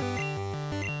gym.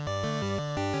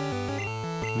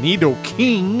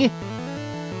 Nidoking?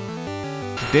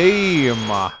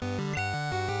 Damn.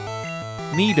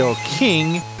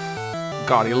 Nidoking?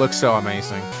 God, he looks so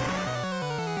amazing.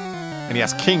 And he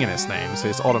has King in his name, so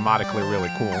he's automatically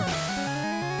really cool.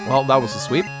 Well, that was a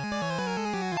sweep.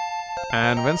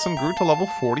 And Vincent grew to level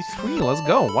 43. Let's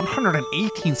go.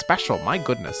 118 special. My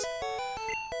goodness.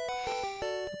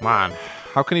 Man,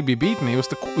 how can he be beaten? He's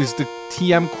the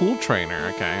TM Cool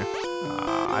Trainer. Okay.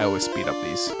 I always speed up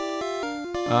these.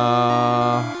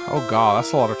 Oh god,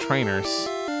 that's a lot of trainers.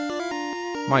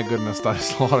 My goodness, that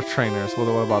is a lot of trainers. What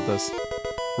about this?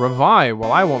 Revive.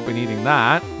 Well, I won't be needing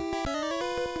that.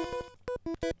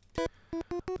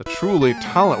 The truly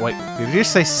talent. Wait, did you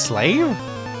just say slave?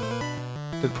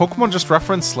 Did Pokemon just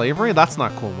reference slavery? That's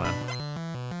not cool, man.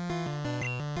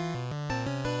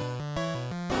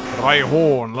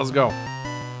 Rhyhorn, let's go.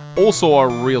 Also a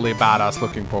really badass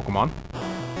looking Pokemon.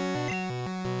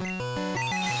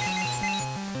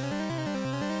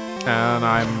 And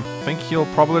I think he'll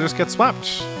probably just get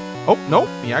swept. Oh, no,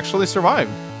 he actually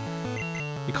survived.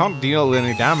 He can't deal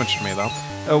any damage to me, though.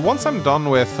 Once I'm done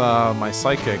with my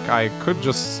Psychic, I could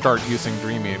just start using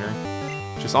Dream Eater,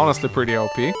 which is honestly pretty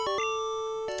OP.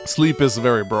 Sleep is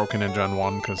very broken in Gen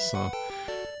 1, because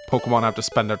Pokemon have to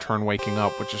spend their turn waking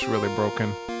up, which is really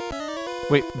broken.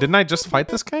 Wait, didn't I just fight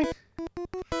this guy?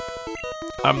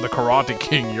 I'm the Karate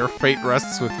King, your fate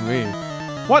rests with me.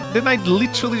 What? Didn't I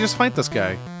literally just fight this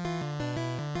guy?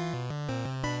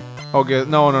 Okay,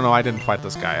 no, I didn't fight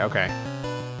this guy, okay.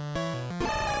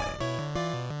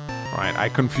 Right, I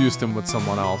confused him with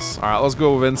someone else. Alright, let's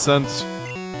go, Vincent.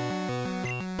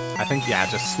 I think, yeah,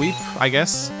 just sweep, I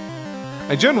guess.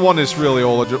 Gen 1 is really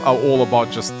all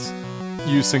about just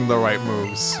using the right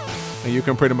moves. And you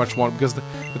can pretty much because the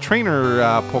trainer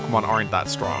Pokemon aren't that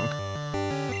strong.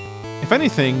 If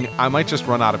anything, I might just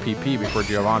run out of PP before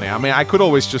Giovanni. I mean, I could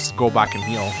always just go back and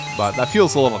heal, but that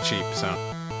feels a little cheap, so...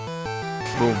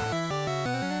 Boom.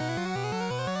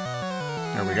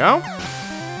 There we go.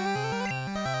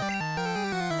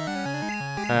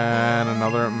 And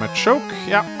another Machoke.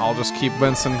 Yeah, I'll just keep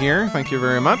Vincent here. Thank you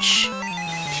very much.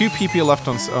 2 PP left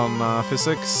on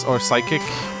Physics, or Psychic.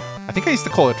 I think I used to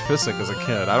call it Physic as a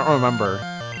kid. I don't remember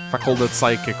if I called it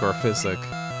Psychic or Physic.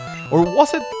 Or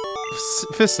was it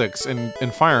Physics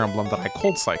in Fire Emblem that I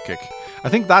called Psychic? I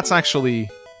think that's actually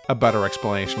a better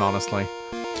explanation, honestly.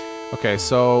 Okay,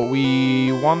 so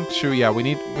we want to... Yeah, we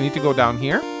need to go down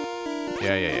here.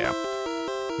 Yeah.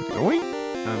 We need to go yoink,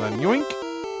 and then yoink,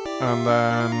 and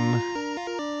then...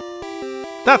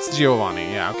 That's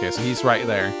Giovanni. Yeah, okay, so he's right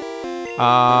there.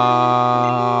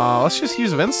 Let's just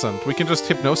use Vincent. We can just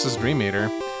Hypnosis Dream Eater.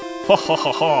 Ha ha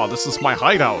ha ha, this is my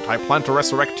hideout. I plan to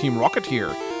resurrect Team Rocket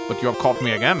here, but you have caught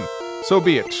me again. So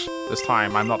be it. This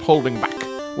time, I'm not holding back.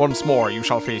 Once more, you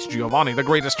shall face Giovanni, the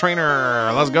greatest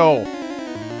trainer. Let's go.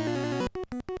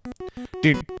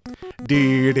 Dude.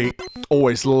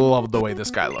 Always loved the way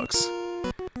this guy looks.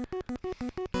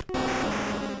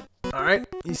 Alright,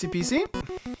 easy peasy.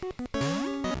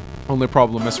 Only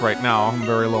problem is right now, I'm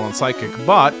very low on Psychic,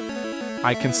 but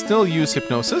I can still use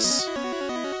Hypnosis.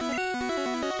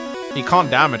 He can't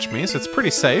damage me, so it's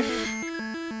pretty safe.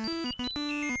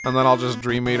 And then I'll just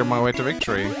Dream Eater my way to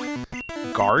victory.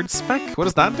 Guard Spec? What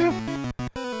does that do?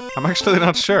 I'm actually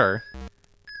not sure.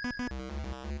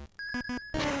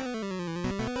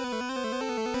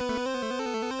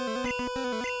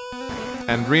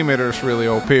 And Dream Eater is really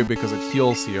OP because it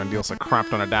heals you and deals a crap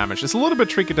ton of damage. It's a little bit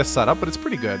tricky to set up, but it's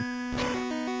pretty good.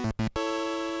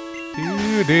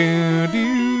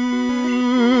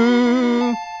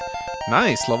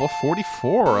 Nice, level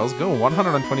 44. Let's go,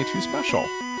 122 special.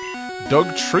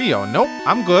 Doug Trio. Nope,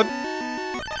 I'm good.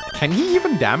 Can he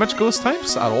even damage ghost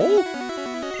types at all?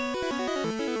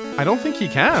 I don't think he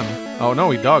can. Oh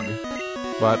no, he dug.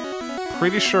 But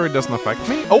pretty sure it doesn't affect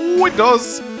me. Oh, it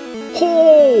does!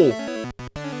 Oh!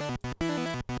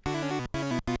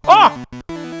 Ah!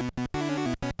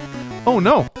 Oh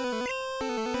no.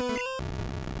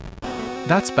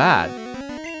 That's bad.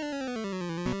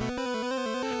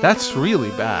 That's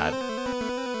really bad.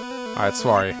 Alright,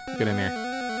 sorry. Get in here.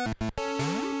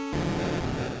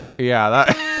 Yeah,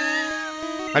 that...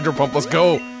 Hydro Pump, let's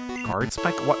go! Guard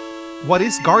Spec? What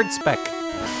is Guard Spec?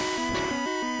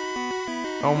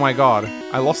 Oh my god.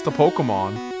 I lost the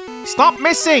Pokemon. Stop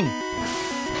missing!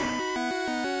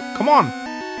 Come on!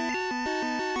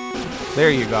 There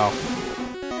you go.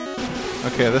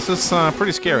 Okay, this is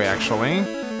pretty scary, actually.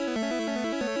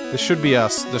 This should be a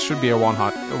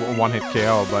one-hit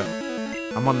KO, but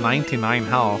I'm on 99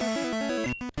 health.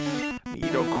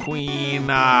 Nidoqueen.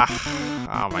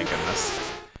 Oh my goodness.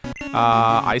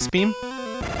 Ice Beam.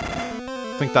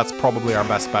 I think that's probably our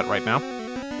best bet right now.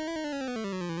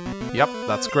 Yep,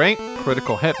 that's great.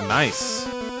 Critical hit, nice.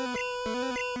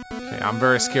 Okay, I'm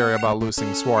very scary about losing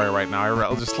Swario right now.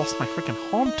 I just lost my freaking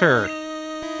Haunter.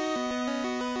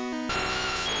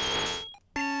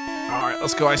 Alright,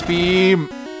 let's go Ice Beam.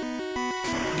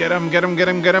 Get him, get him, get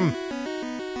him, get him.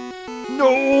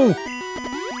 No!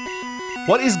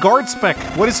 What is Guard Spec?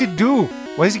 What does it do?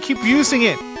 Why does he keep using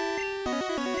it?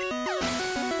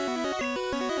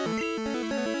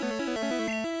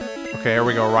 Okay, here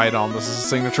we go, right on. This is a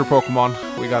signature Pokemon.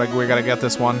 We gotta get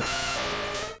this one.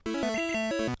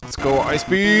 Let's go, Ice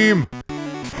Beam!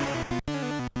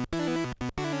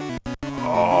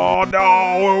 Oh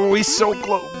no, we're so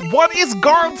close. What is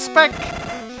Guard Spec?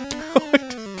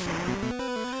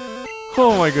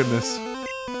 Oh my goodness.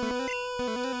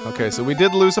 Okay, so we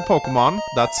did lose a Pokemon.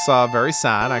 That's very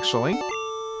sad, actually.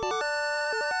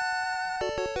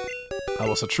 That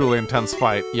was a truly intense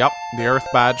fight. Yep, the Earth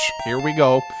Badge. Here we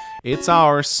go. It's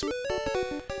ours.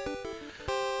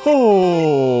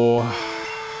 Oh.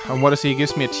 And what does he?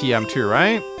 Gives me a TM2,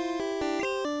 right?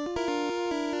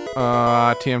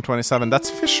 TM27. That's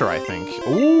Fisher, I think.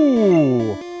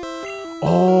 Ooh.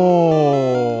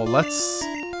 Oh, let's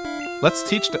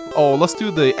teach the... Oh, let's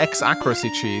do the X accuracy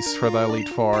cheese for the Elite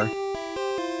Four.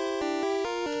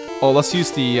 Oh, let's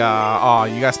use the... you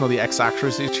guys know the X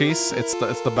accuracy cheese? It's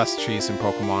the best cheese in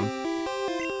Pokemon.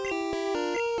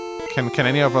 Can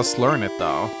any of us learn it,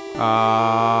 though?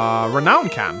 Renown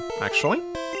can, actually.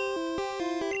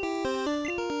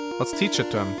 Let's teach it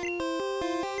to him.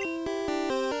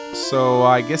 So,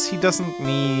 I guess he doesn't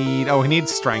need... Oh, he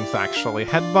needs strength, actually.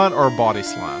 Headbutt or Body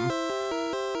Slam?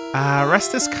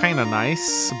 Rest is kind of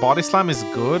nice. Body Slam is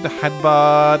good.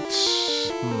 Headbutt...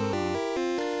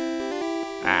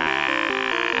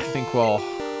 I think we'll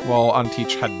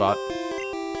unteach Headbutt.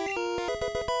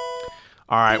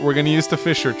 Alright, we're gonna use the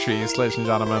Fisher cheese, ladies and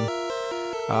gentlemen.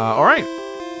 Alright.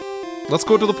 Let's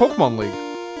go to the Pokemon League.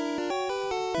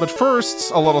 But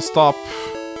first, a little stop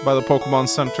by the Pokemon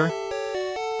Center.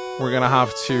 We're gonna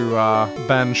have to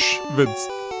bench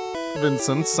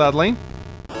Vincent, sadly.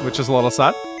 Which is a little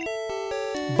sad.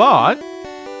 But,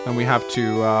 and we have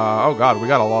to, oh god, we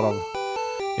got a lot of...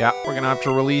 Yeah, we're gonna have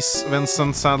to release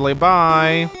Vincent, sadly.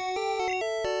 Bye!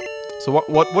 So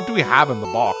what do we have in the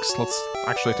box? Let's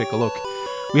actually take a look.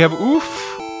 We have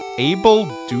Oof, Abel,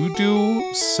 Doodoo,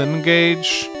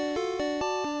 Singage,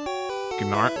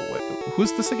 Gnar...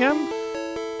 Who's this again?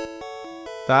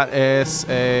 That is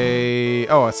a...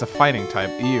 Oh, it's a fighting type.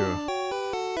 Ew.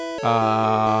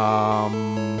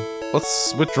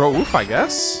 Let's withdraw Oof, I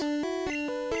guess.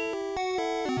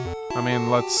 I mean,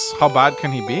 let's... How bad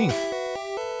can he be?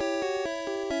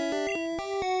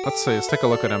 Let's see, let's take a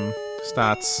look at him.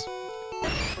 Stats.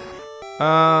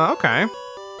 Okay.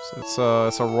 So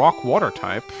it's a rock-water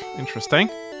type. Interesting.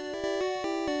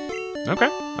 Okay,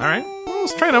 alright. Well,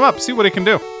 let's train him up, see what he can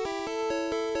do.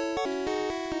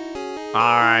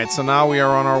 Alright, so now we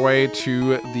are on our way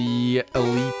to the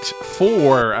Elite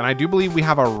Four. And I do believe we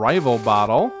have a rival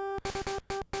battle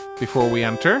before we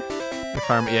enter.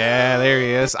 Yeah, there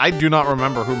he is. I do not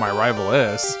remember who my rival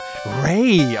is.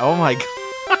 Ray! Oh my god.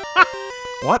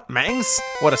 What, Mangs?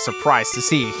 What a surprise to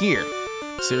see you here.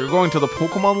 So you're going to the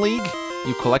Pokemon League?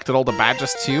 You collected all the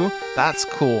badges too? That's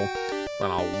cool.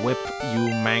 Then I'll whip you,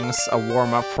 Mangs, a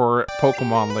warm-up for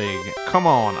Pokemon League. Come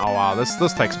on. Oh wow, this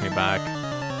takes me back.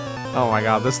 Oh my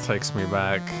god, this takes me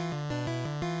back.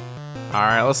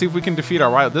 Alright, let's see if we can defeat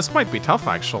our rival. This might be tough,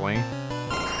 actually.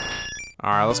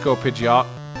 Alright, let's go, Pidgeot.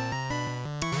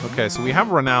 Okay, so we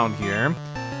have Renown here.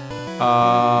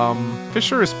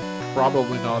 Fisher is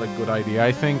probably not a good idea,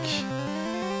 I think.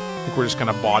 I think we're just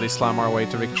gonna body slam our way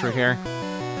to victory here.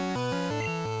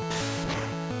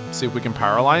 See if we can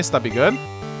paralyze, that'd be good.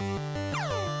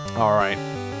 Alright.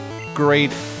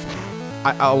 Great.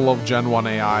 I love Gen 1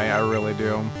 AI, I really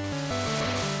do.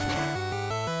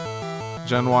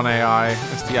 Gen 1 AI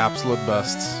is the absolute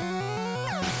best.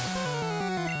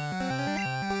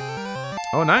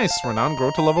 Oh nice, Renown grow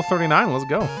to level 39, let's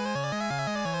go.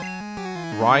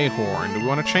 Rhyhorn, do we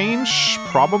want to change?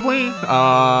 Probably?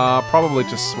 Probably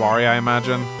to Swari, I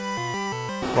imagine.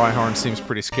 Rhyhorn seems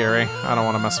pretty scary. I don't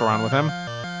want to mess around with him.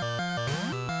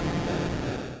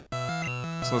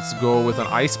 So let's go with an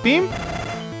Ice Beam.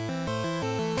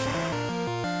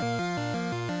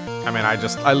 I mean,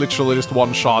 I literally just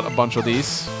one-shot a bunch of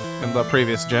these in the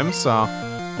previous gym, so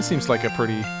this seems like a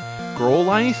pretty...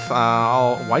 Growlithe?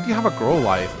 Why do you have a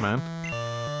Growlithe, man?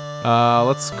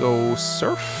 Let's go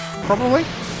Surf, probably.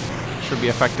 Should be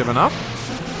effective enough.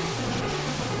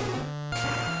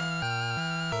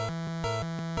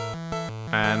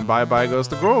 And bye-bye goes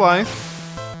the Growlithe.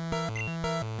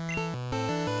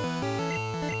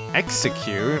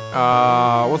 Execute?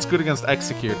 What's good against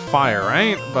Execute? Fire,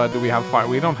 right? But do we have fire?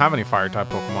 We don't have any fire-type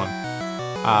Pokemon.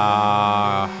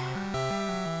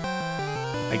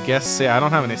 I guess, yeah, I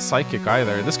don't have any Psychic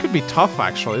either. This could be tough,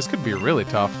 actually. This could be really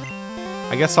tough.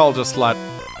 I guess I'll just let...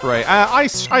 Right,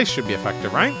 Ice should be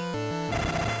effective, right?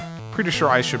 Pretty sure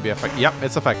Ice should be effective. Yep,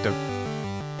 it's effective.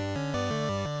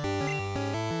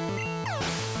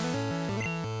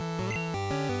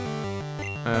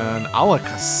 And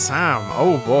Alakazam.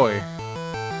 Oh, boy.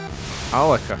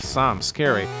 Alakazam.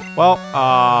 Scary. Well,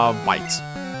 Bite.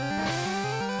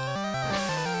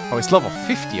 Oh, he's level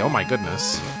 50. Oh, my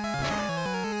goodness.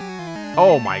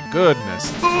 Oh my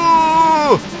goodness.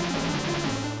 Oh,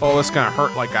 this is gonna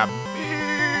hurt like a...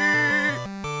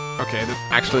 Okay, it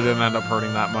actually didn't end up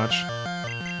hurting that much.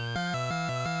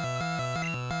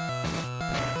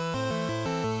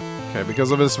 Okay,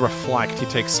 because of his Reflect, he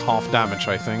takes half damage,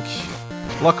 I think.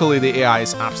 Luckily, the AI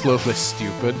is absolutely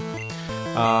stupid.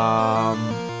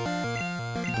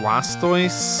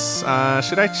 Blastoise?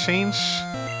 Should I change?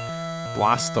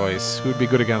 Blastoise. Who'd be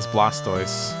good against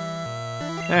Blastoise?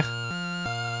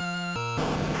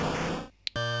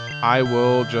 I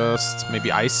will just...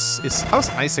 Maybe Ice... How's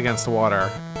Ice against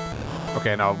water?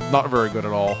 Okay, no, not very good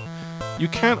at all. You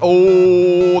can't...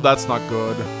 Oh, that's not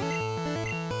good.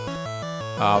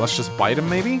 Let's just bite him,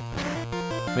 maybe?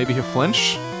 Maybe he'll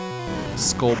flinch?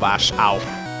 Skull Bash. Ow.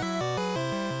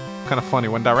 Kind of funny.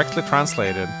 When directly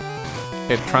translated,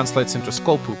 it translates into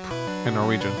Skull Poop in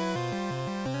Norwegian.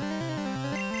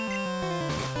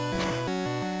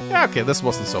 Yeah, okay, this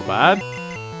wasn't so bad.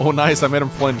 Oh, nice, I made him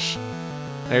flinch.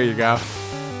 There you go.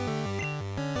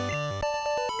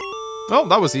 Oh,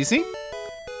 that was easy.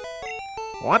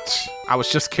 What? I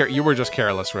was just you were just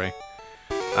careless, Ray.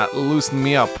 Loosen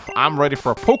me up. I'm ready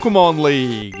for a Pokemon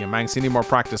League. Mangs, you need more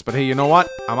practice, but hey, you know what?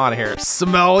 I'm out of here.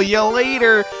 Smell you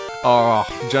later. Oh,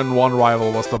 Gen 1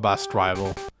 rival was the best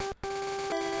rival.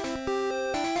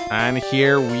 And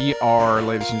here we are,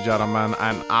 ladies and gentlemen,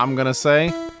 and I'm gonna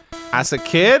say, as a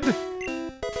kid,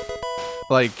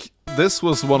 like, this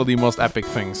was one of the most epic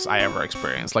things I ever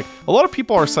experienced. Like, a lot of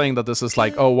people are saying that this is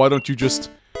like, oh, why don't you just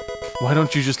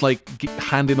like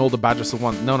hand in all the badges at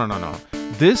once? No.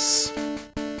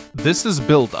 This is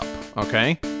build up,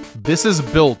 okay? This is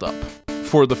build up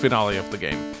for the finale of the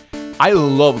game. I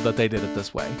love that they did it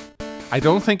this way. I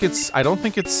don't think it's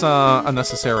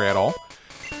unnecessary at all.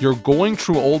 You're going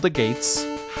through all the gates,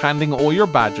 handing all your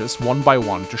badges one by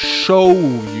one to show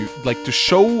you, like, to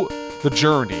show the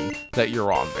journey that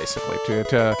you're on, basically.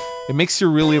 It makes you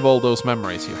relive all those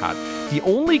memories you had. The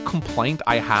only complaint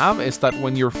I have is that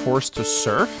when you're forced to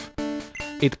surf,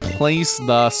 it plays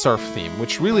the surf theme,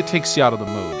 which really takes you out of the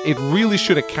mood. It really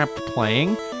should have kept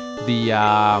playing the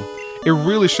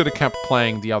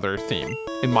other theme,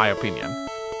 in my opinion.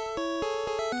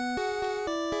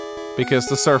 Because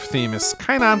the surf theme is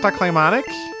kind of anticlimactic.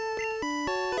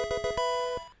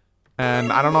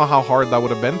 And I don't know how hard that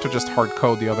would have been to just hard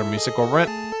code the other music over it.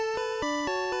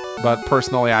 But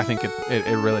personally, I think it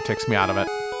really takes me out of it.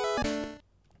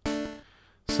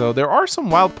 So there are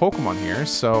some wild Pokemon here,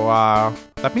 so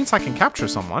that means I can capture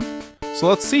someone. So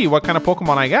let's see what kind of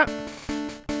Pokemon I get.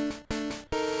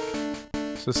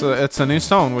 So it's a new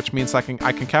zone, which means I can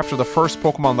capture the first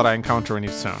Pokemon that I encounter in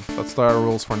each zone. That's the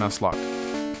rules for Nuzlocke.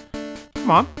 Come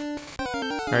on.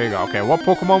 There you go. Okay, what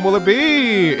Pokemon will it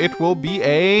be? It will be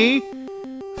a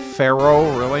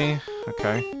Pharaoh, really?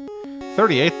 Okay.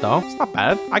 38 though. It's not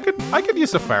bad. I could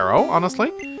use a Pharaoh,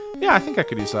 honestly. Yeah, I think I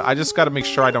could use it. I just gotta make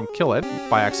sure I don't kill it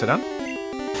by accident.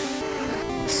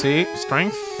 Let's see.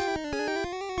 Strength.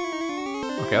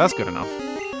 Okay, that's good enough.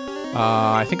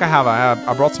 I think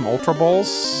I brought some Ultra Balls.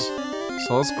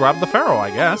 So let's grab the Pharaoh,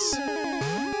 I guess.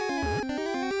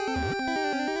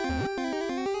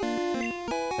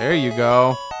 There you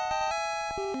go.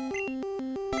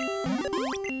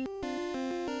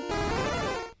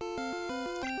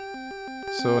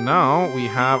 So now we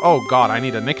have... Oh god, I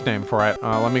need a nickname for it.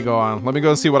 Let me go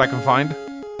and see what I can find.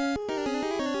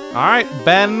 Alright,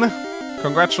 Ben.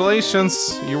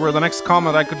 Congratulations. You were the next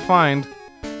comment I could find.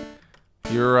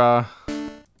 You're a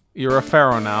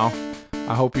Pharaoh now.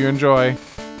 I hope you enjoy.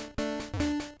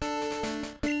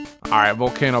 Alright,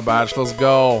 Volcano Badge, let's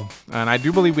go. And I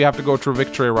do believe we have to go through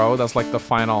Victory Road. That's like the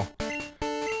final...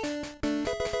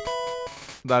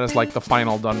 That is like the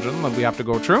final dungeon that we have to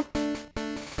go through.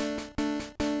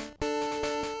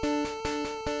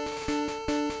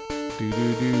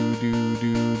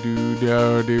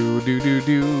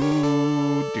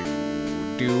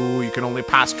 You can only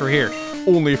pass through here.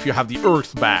 Only if you have the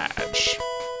Earth Badge.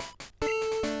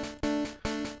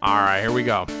 Alright, here we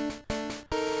go.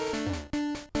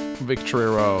 Victory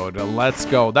Road. Let's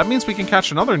go. That means we can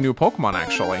catch another new Pokemon,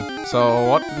 actually. So,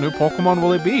 what new Pokemon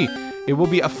will it be? It will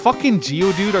be a fucking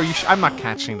Geodude? Are you I'm not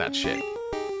catching that shit.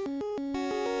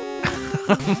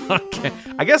 Okay.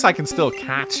 I guess I can still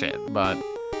catch it, but...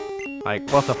 Like,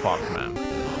 what the fuck, man?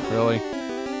 Really?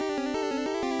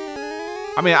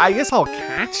 I mean, I guess I'll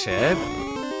catch it.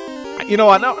 You know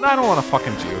what? No, I don't want a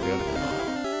fucking Geodude.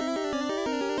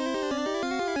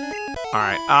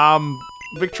 Alright,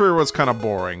 Victory was kind of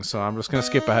boring, so I'm just gonna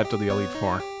skip ahead to the Elite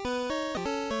Four.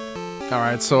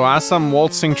 Alright, so as I'm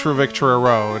waltzing through Victory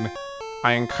Road,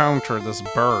 I encounter this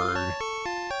bird.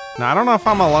 Now, I don't know if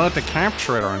I'm allowed to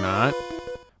capture it or not,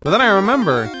 but then I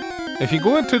remember, if you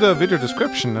go into the video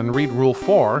description and read Rule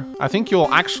 4, I think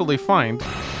you'll actually find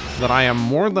that I am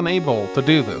more than able to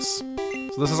do this.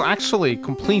 So this is actually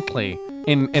completely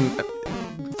in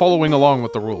following along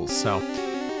with the rules. So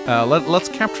let's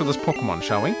capture this Pokemon,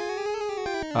 shall we?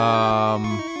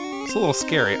 It's a little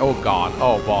scary. Oh god.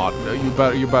 Oh god.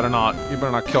 You better not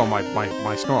kill my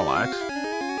Snorlax.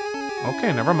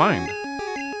 Okay, never mind.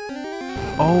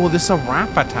 Oh, this is a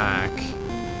Rap Attack.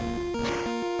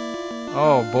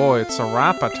 Oh boy, it's a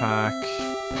Rap Attack.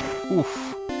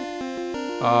 Oof.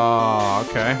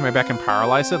 Okay. Maybe I can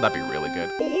paralyze it? That'd be really good.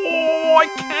 Oh, I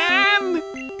can!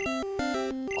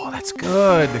 Oh, that's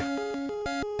good.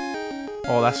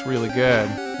 Oh, that's really good.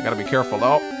 I gotta be careful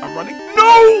though. I'm running.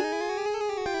 No!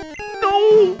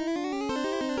 No!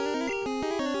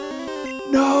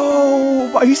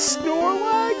 No! My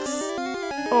Snorlax!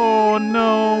 Oh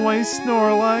no, my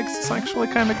Snorlax is actually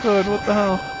kind of good. What the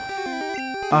hell?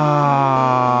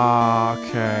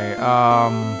 Okay.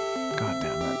 God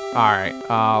damn it. Alright,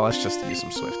 let's just use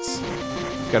some Swifts.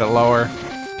 Get it lower.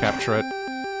 Capture it.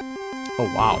 Oh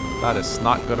wow, that is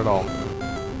not good at all.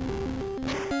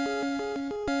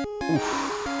 Oof.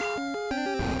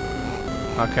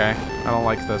 Okay, I don't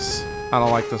like this. I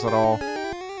don't like this at all.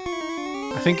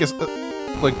 I think it's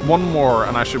like one more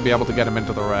and I should be able to get him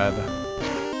into the red.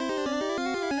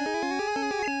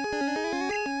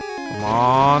 Come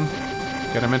on.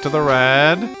 Get him into the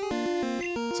red.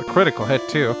 It's a critical hit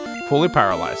too. Fully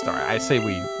paralyzed. Alright, I say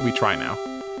we try now.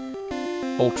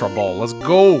 Ultra Ball, let's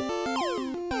go!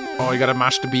 Oh, you gotta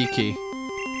mash the B key.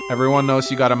 Everyone knows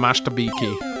you gotta mash the B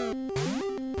key.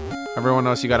 Everyone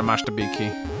knows you gotta mash the B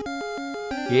key.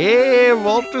 Yeah,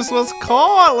 Voltus was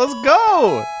caught! Let's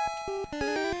go!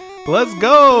 Let's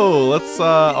go! Let's,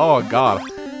 oh god.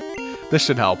 This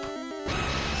should help.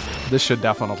 This should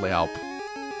definitely help.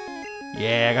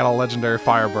 Yeah, I got a legendary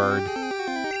Firebird.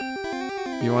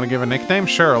 You want to give a nickname?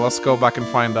 Sure, let's go back and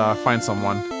find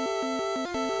someone.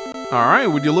 Alright,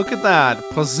 would you look at that?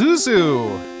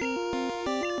 Pazuzu!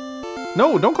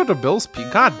 No, don't go to Bill's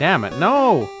Peak. God damn it,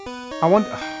 no! I want...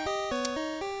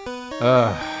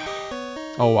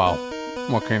 Oh wow.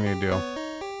 What can you do?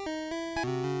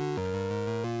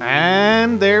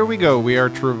 And there we go. We are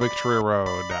through Victory Road.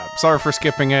 Sorry for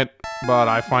skipping it, but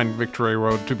I find Victory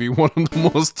Road to be one of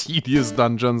the most tedious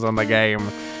dungeons in the game,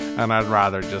 and I'd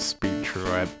rather just speed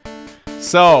through it.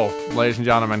 So, ladies and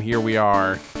gentlemen, here we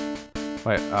are.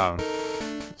 Wait,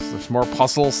 there's more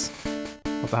puzzles?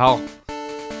 What the hell?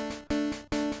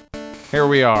 Here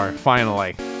we are,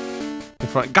 finally. In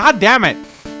front. God damn it!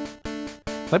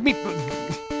 Let me...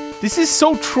 This is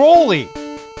so trolly!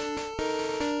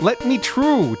 Let me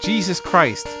through! Jesus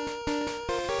Christ.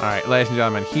 Alright, ladies and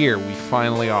gentlemen, here we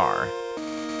finally are.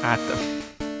 At the...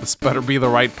 This better be the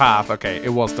right path. Okay, it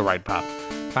was the right path.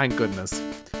 Thank goodness.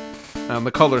 And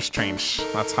the colors change.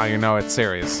 That's how you know it's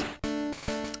serious.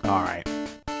 Alright.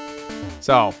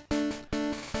 So,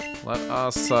 let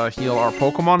us heal our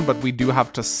Pokemon, but we do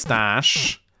have to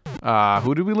stash.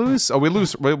 Who did we lose? Oh, we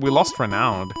lost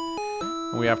Renowned.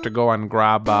 We have to go and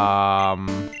grab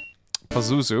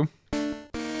Pazuzu.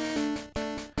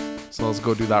 So let's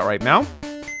go do that right now.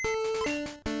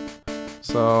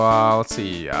 So let's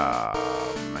see.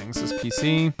 Mangs'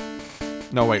 PC.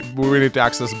 No, wait. We need to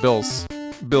access Bill's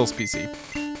PC.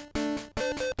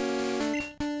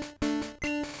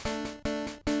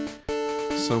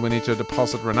 So we need to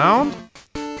deposit Renowned.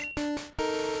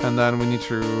 And then we need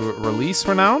to release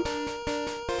Renowned.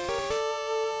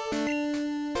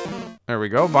 There we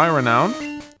go, buy Renowned.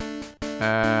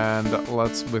 And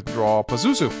let's withdraw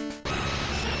Pazuzu.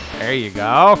 There you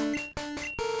go.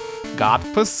 Got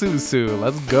Pazuzu,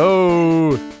 let's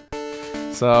go.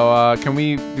 So, do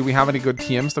we have any good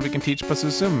TMs that we can teach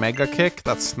Pazuzu? Mega Kick,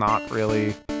 that's not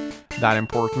really that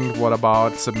important. What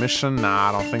about Submission? Nah,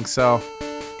 I don't think so.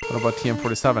 What about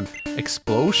TM47?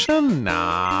 Explosion?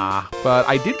 Nah. But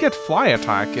I did get Fly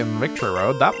Attack in Victory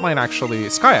Road. That might actually...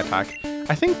 Sky Attack.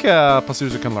 I think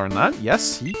Pazuzu can learn that.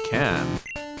 Yes, he can.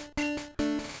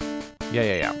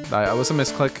 Yeah. That was a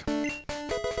misclick.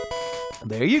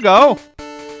 There you go.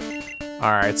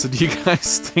 Alright, so do you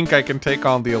guys think I can take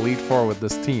on the Elite Four with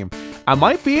this team? I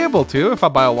might be able to if I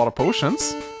buy a lot of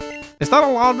potions. Is that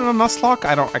allowed in a Nuzlocke?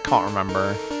 I can't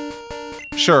remember.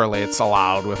 Surely it's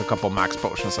allowed with a couple max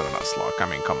potions in a Nuzlocke. I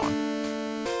mean, come on.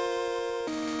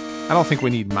 I don't think we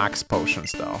need max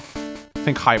potions, though. I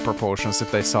think hyper potions if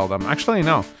they sell them. Actually,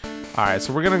 no. Alright,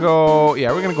 so we're gonna go...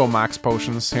 Yeah, we're gonna go max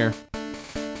potions here.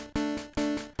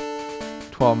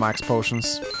 12 max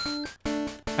potions.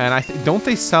 And don't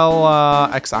they sell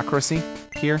X accuracy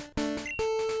here?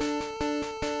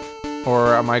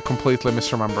 Or am I completely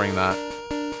misremembering that?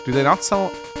 Do they not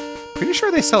sell... Pretty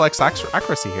sure they sell X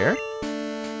accuracy here.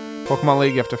 Pokemon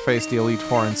League, you have to face the Elite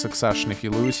Four in succession. If you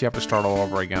lose, you have to start all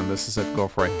over again. This is it. Go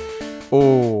for it.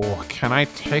 Oh, can I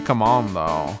take them on,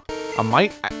 though? I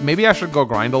might... Maybe I should go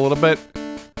grind a little bit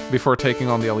before taking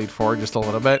on the Elite Four, just a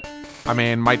little bit. I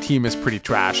mean, my team is pretty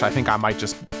trash. I think I might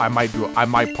just... I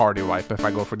might party wipe if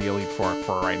I go for the Elite Four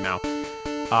for right now.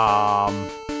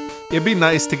 It'd be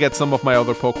nice to get some of my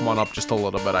other Pokemon up just a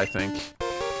little bit, I think.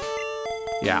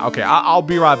 Yeah, okay. I'll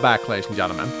be right back, ladies and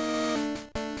gentlemen.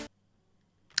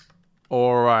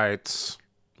 Alright,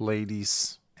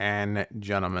 ladies and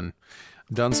gentlemen.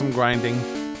 Done some grinding.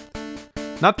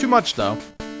 Not too much, though.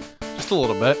 Just a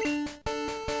little bit.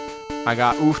 I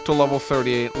got Oof to level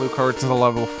 38, Lucario to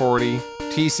level 40,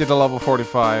 TC to level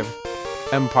 45,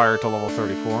 Empire to level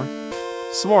 34,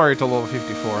 Swarry to level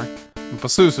 54, and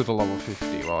Pazuzu to level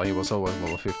 50. Well, he was always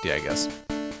level 50, I guess.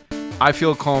 I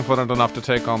feel confident enough to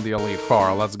take on the Elite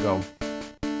Four. Let's go.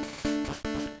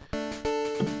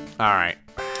 Alright.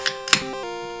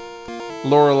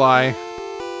 Lorelei.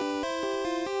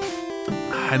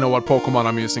 I know what Pokemon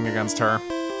I'm using against her.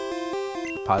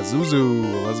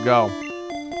 Pazuzu, let's go.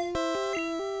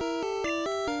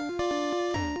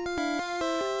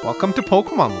 Welcome to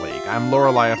Pokemon League. I'm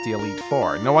Lorelei of the Elite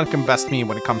Four. No one can best me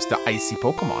when it comes to icy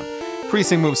Pokemon.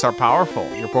 Freezing moves are powerful.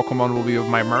 Your Pokemon will be of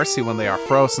my mercy when they are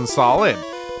frozen solid.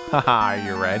 Haha,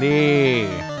 you ready?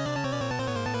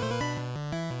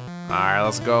 Alright,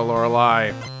 let's go,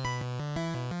 Lorelei.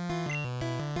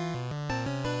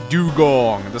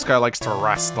 Dugong. This guy likes to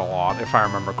rest a lot, if I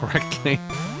remember correctly.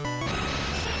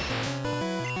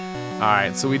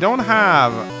 Alright, so we don't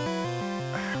have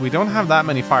that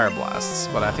many Fire Blasts,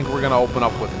 but I think we're gonna open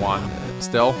up with one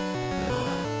still.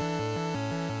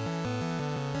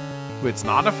 Wait, it's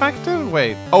not effective?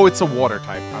 Wait. Oh, it's a water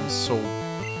type.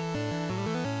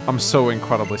 I'm so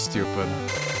incredibly stupid.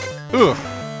 Ugh.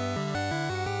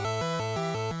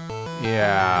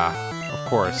 Yeah, of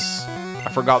course. I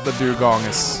forgot the Dugong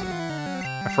is...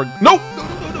 No!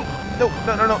 No,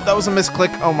 that was a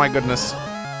misclick. Oh my goodness.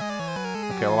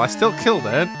 Okay, well, I still killed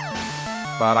it.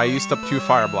 But I used up 2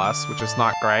 Fire Blasts, which is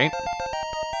not great.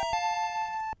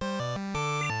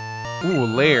 Ooh,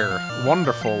 Lair.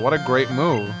 Wonderful. What a great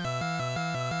move.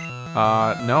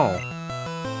 No.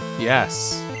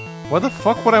 Yes. Why the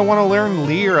fuck would I want to learn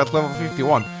Leer at level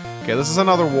 51? Okay, this is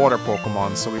another water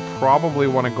Pokemon, so we probably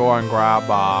want to go and grab,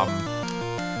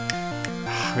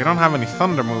 We don't have any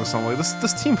thunder moves only.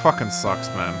 This team fucking sucks,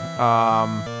 man.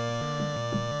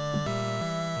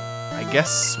 I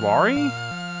guess Swari?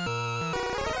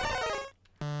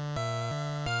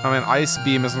 I mean, Ice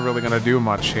Beam isn't really gonna do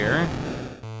much here.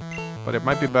 But it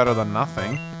might be better than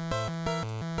nothing.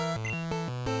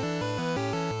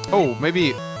 Oh,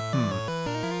 maybe...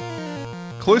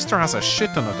 Cloister has a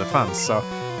shit ton of defense, so...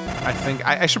 I think...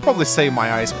 I should probably save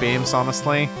my Ice Beams,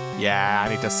 honestly. Yeah, I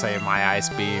need to save my Ice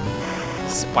Beam.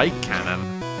 Spike Cannon.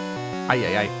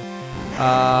 Ay.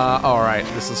 Alright,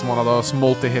 this is one of those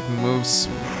multi-hitting moves.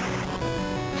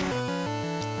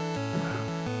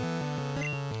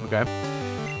 Okay.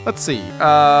 Let's see.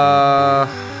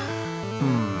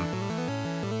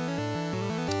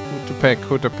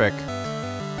 Who to pick?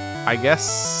 I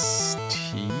guess...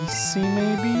 TC,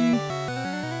 maybe?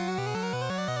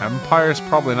 Empire's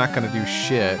probably not gonna do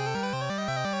shit.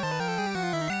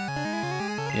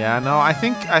 Yeah, no, I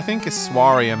think it's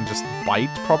Swari and just Bite,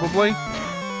 probably.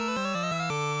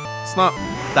 It's not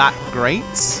that great.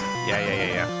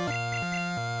 Yeah.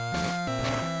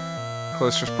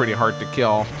 Cloister's pretty hard to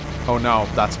kill. Oh no,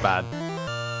 that's bad.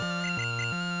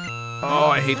 Oh,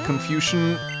 I hate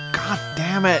Confusion. God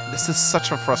damn it, this is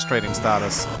such a frustrating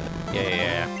status.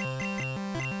 Yeah.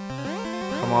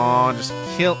 Come on, just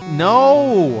kill.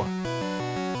 No!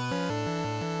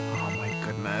 Oh my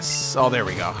goodness. Oh, there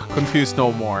we go. Confuse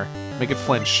no more. Make it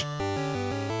flinch.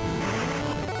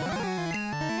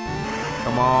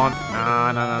 Come on.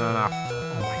 No.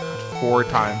 Oh my god, 4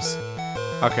 times.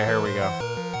 Okay, here we go.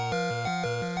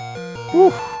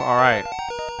 Whew, alright.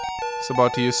 It's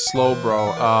about to use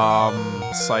Slowbro,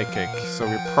 Psychic. So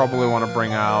we probably want to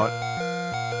bring out...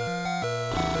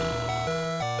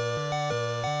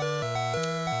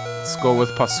 Let's go with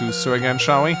Pasusu again,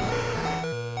 shall we?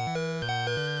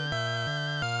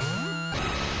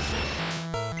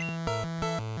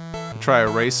 Try a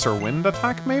Racer Wind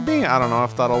attack, maybe? I don't know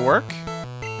if that'll work.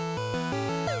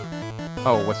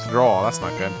 Oh, withdraw. That's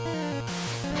not good.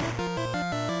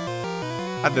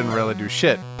 That didn't really do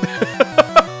shit.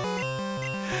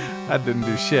 That didn't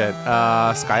do shit.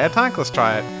 Sky attack? Let's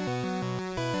try it.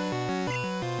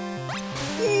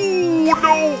 Ooh,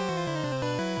 no!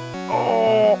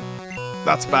 Oh,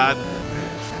 that's bad.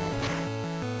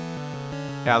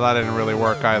 Yeah, that didn't really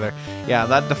work either. Yeah,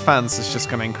 that defense is just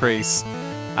gonna increase.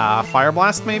 Fire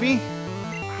Blast, maybe?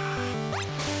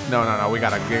 No, we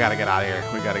gotta get out of here.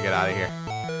 We gotta get out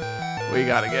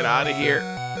of here.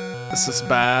 This is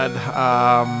bad.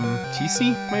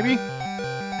 TC, maybe?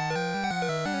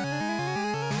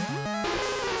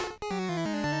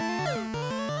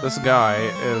 This guy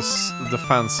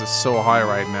defense is so high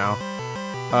right now.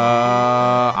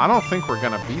 I don't think we're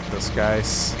gonna beat this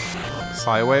guy's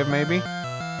Psywave, maybe?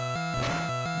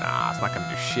 Nah, it's not gonna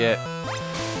do shit.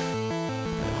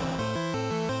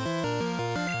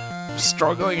 I'm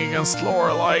struggling against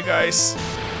Lorelei, guys.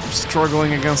 I'm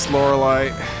struggling against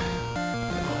Lorelei.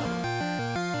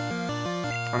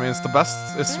 I mean, it's the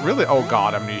best. It's really. Oh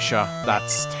god, Amnesia.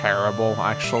 That's terrible,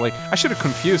 actually. I should have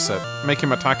confused it. Make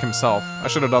him attack himself. I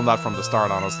should have done that from the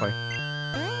start, honestly.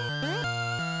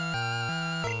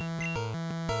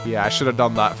 Yeah, I should have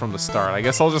done that from the start. I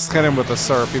guess I'll just hit him with the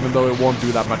Surf, even though it won't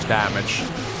do that much damage.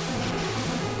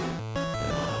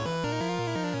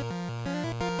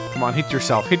 Come on, hit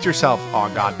yourself. Hit yourself. Oh,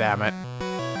 god damn it.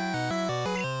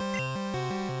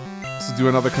 Let's do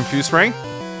another Confuse Ray.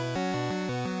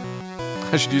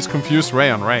 I should use Confused Ray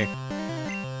on Ray.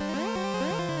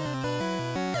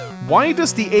 Why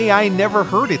does the AI never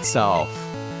hurt itself?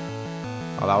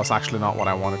 Oh, that was actually not what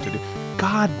I wanted to do.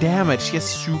 God damn it, she has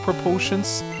super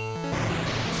potions.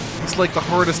 It's like the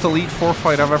hardest Elite 4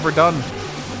 fight I've ever done.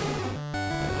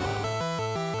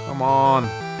 Come on.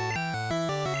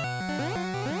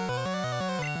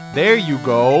 There you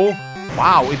go.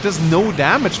 Wow, it does no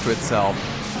damage to itself.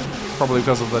 It's probably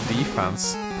because of the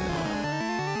defense.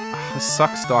 This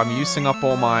sucks though, I'm using up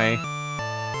all my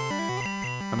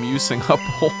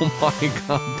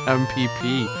goddamn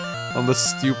PP on the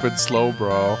stupid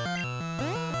Slowbro.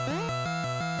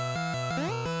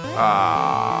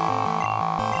 Ah,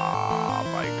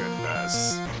 my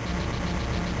goodness.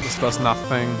 This does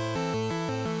nothing.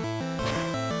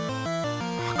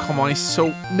 Oh, come on, he's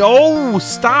so... No!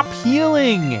 Stop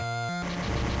healing!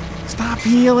 Stop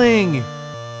healing!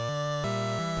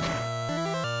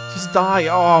 Die.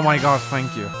 Oh my god,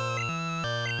 thank you.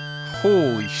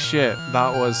 Holy shit,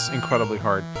 that was incredibly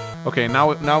hard. Okay, now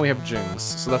we have Jinx,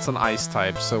 so that's an ice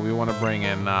type, so we want to bring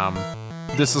in,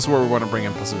 this is where we want to bring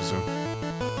in Pazuzu.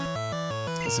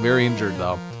 He's very injured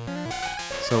though,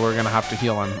 so we're gonna have to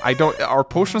heal him. Are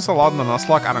potions allowed in the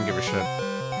Nuzlocke? I don't give a shit.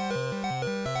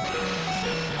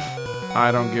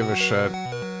 I don't give a shit.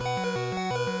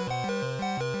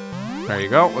 There you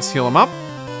go. Let's heal him up.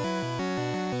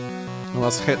 And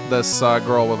let's hit this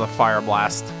girl with a fire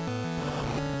blast.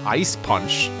 Ice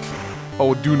punch.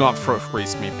 Oh, do not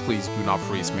freeze me. Please do not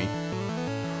freeze me.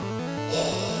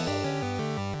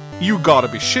 You gotta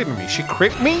be shitting me. She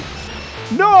crit me?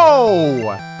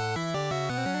 No!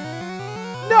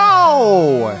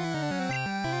 No!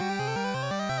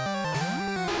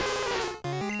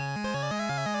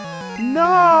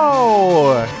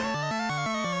 No!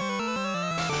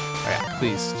 Oh, yeah,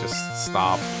 please just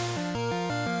stop.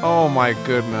 Oh my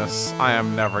goodness.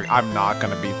 I'm not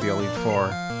gonna beat the Elite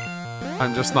Four.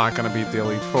 I'm just not gonna beat the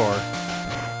Elite Four.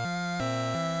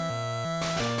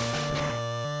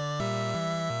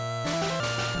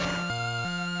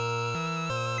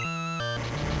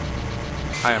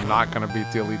 I am not gonna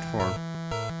beat the Elite Four.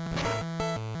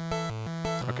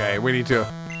 Okay, we need to...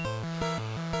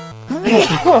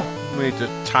 we need to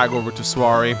tag over to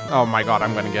Swari. Oh my god,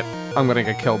 I'm gonna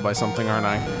get killed by something, aren't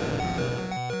I?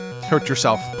 Hurt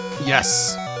yourself.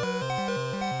 Yes!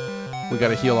 We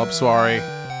gotta heal up Swari.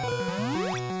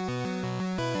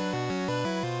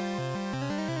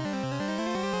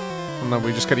 And then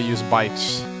we just gotta use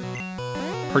bites.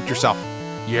 Hurt yourself.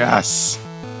 Yes!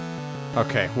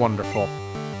 Okay, wonderful.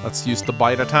 Let's use the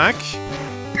bite attack.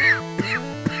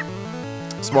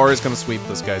 Swari is gonna sweep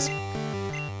this, guys.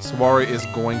 Swari is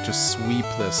going to sweep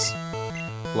this.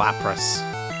 Lapras.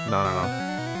 No.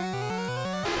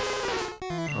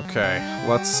 Okay,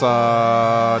 let's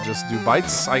just do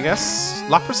bites, I guess.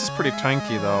 Lapras is pretty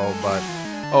tanky though, but...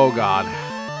 oh god.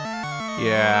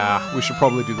 Yeah, we should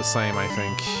probably do the same, I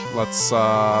think. Let's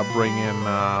bring in...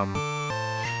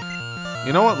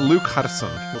 you know what? Luke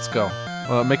Hudson. Let's go.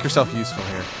 Make yourself useful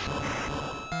here.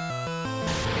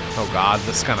 Oh god,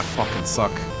 this kind of fucking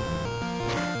suck.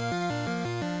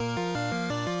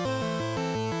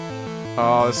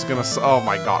 Oh, this is gonna... oh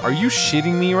my god, are you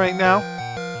shitting me right now?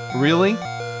 Really?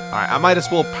 Alright, I might as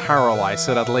well paralyze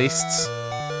it at least.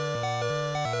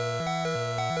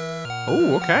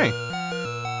 Oh, okay.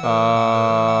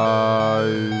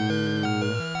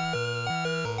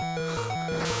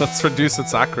 Let's reduce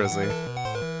its accuracy.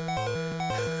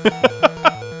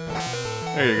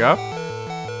 There you go.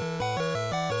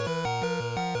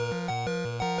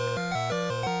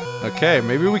 Okay,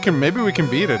 maybe we can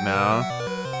beat it now.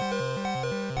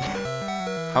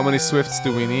 How many Swifts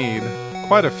do we need?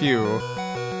 Quite a few.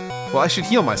 Well, I should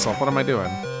heal myself. What am I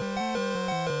doing?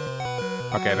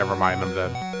 Okay, never mind. I'm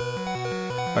dead.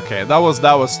 Okay, that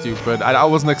was stupid. I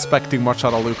wasn't expecting much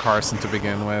out of Luke Carson to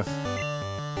begin with.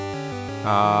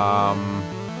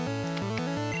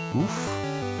 Oof.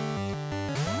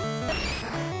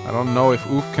 I don't know if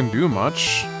Oof can do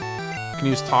much. Can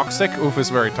use Toxic. Oof is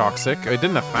very toxic. It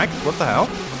didn't affect. What the hell?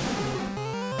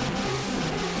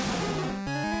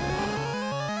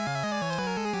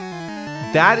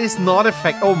 That is not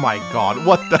effect. Oh my god!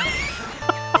 What the?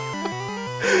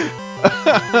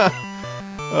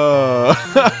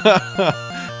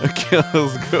 Okay,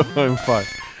 let's go. I'm fine.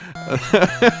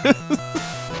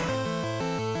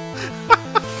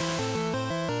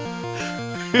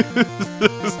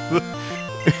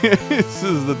 This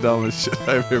is the dumbest shit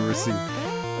I've ever seen.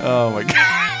 Oh my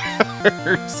god.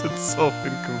 It's so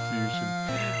in confusion.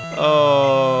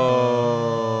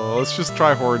 Oh, let's just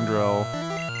try Horn Drill.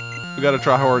 We gotta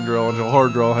try Horn Drill until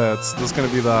Horn Drill hits. This is gonna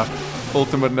be the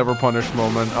ultimate never punish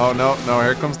moment. Oh no,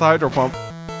 here comes the Hydro Pump.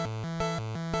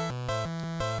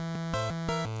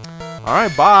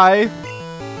 Alright, bye!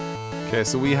 Okay,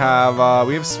 so we have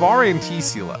Swari and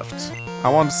TC left. I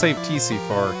want to save TC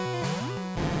for...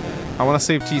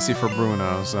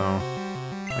 Bruno, so...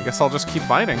 I guess I'll just keep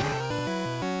biting.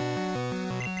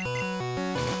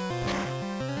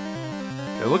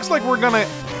 It looks like we're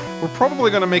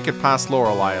probably gonna make it past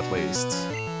Lorelei at least.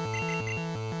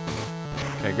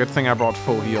 Okay, good thing I brought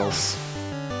full heals.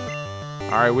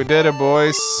 Alright, we did it,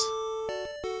 boys.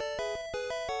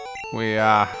 We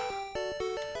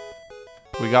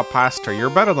got past her. You're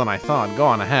better than I thought. Go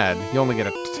on ahead. You only get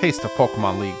a taste of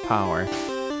Pokemon League power.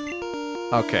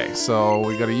 Okay, so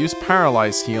we gotta use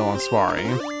Paralyze Heal on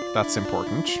Swari. That's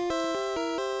important.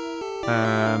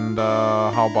 And,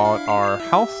 how about our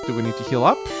health? Do we need to heal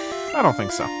up? I don't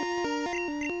think so.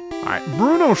 Alright,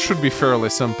 Bruno should be fairly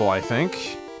simple, I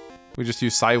think. We just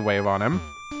use Side Wave on him.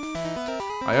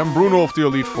 I am Bruno of the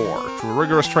Elite Four. Through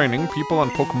rigorous training, people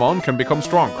and Pokemon can become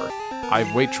stronger.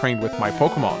 I've weight trained with my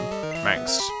Pokemon.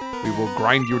 Mangs, we will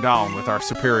grind you down with our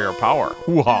superior power.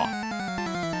 Hoo-ha!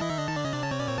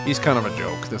 He's kind of a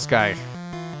joke, this guy.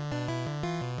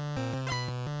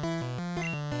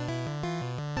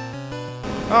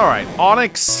 Alright,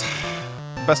 Onyx.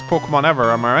 best Pokemon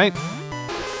ever, am I right?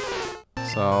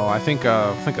 So I think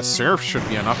a Surf should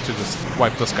be enough to just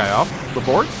wipe this guy off the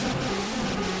board.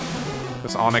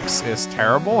 This Onix is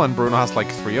terrible, and Bruno has like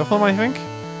 3 of them, I think.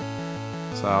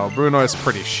 So Bruno is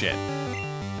pretty shit.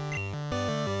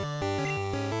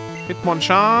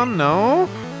 Hitmonchan, no.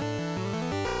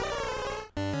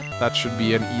 That should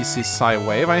be an easy Psy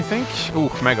Wave, I think. Ooh,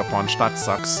 Mega Punch, that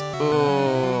sucks.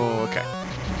 Oh, okay.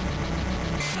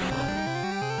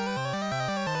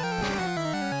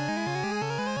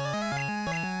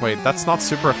 Wait, that's not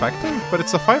super effective? But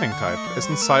it's a fighting type.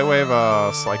 Isn't Psy Wave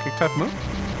a psychic type move?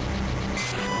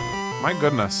 My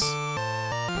goodness.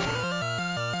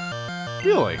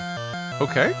 Really?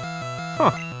 Okay.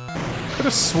 Huh. Could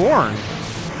have sworn.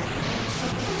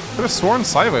 Could have sworn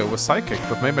Psy Wave was psychic,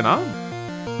 but maybe not.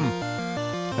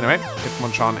 Anyway,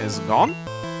 Hitmonchan is gone.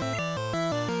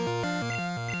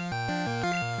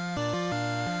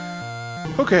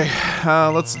 Okay,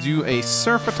 let's do a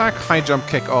Surf attack, high jump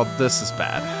kick. Oh, this is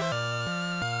bad.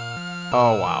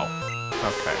 Oh, wow.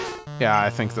 Okay. Yeah, I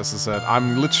think this is it.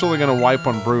 I'm literally gonna wipe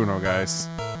on Bruno, guys.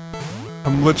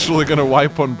 I'm literally gonna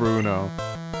wipe on Bruno.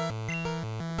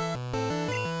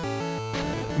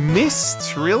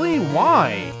 Missed? Really?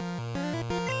 Why?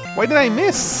 Why did I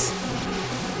miss?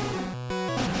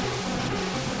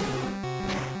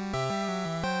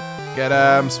 Get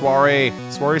him, Swarry.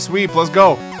 Swarry sweep, let's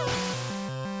go.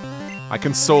 I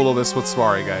can solo this with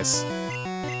Swarry, guys.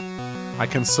 I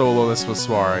can solo this with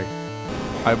Swarry.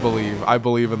 I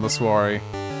believe in the Swarry.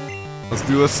 Let's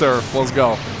do the Surf, let's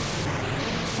go.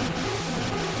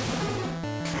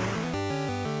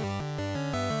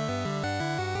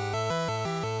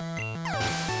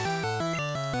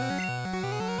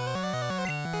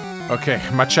 Okay,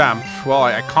 Machamp. Well,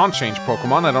 I can't change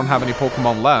Pokemon. I don't have any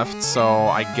Pokemon left, so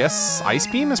I guess Ice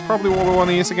Beam is probably what we want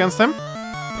to use against him.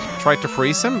 Try to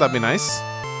freeze him, that'd be nice.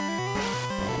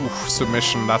 Oof,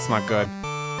 submission, that's not good.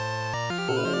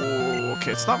 Oh,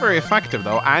 okay, it's not very effective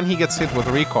though, and he gets hit with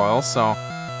recoil, so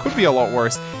could be a lot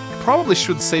worse. I probably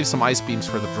should save some Ice Beams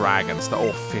for the dragons.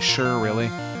 Oh, Fisher, really?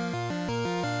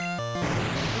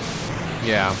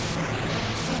 Yeah.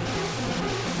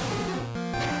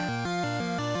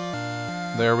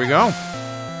 There we go.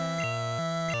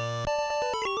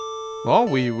 Well,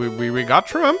 we got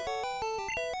through him.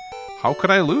 How could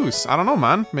I lose? I don't know,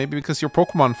 man. Maybe because your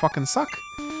Pokemon fucking suck.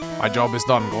 My job is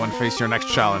done. Go and face your next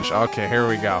challenge. Okay, here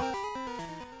we go.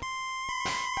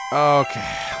 Okay,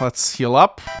 let's heal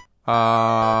up.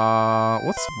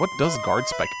 What does Guard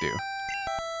Spike do?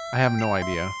 I have no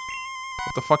idea.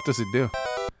 What the fuck does it do?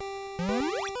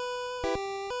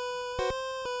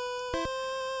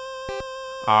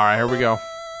 Alright, here we go.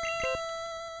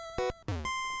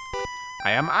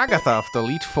 I am Agatha of the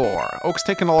Elite Four. Oak's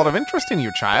taken a lot of interest in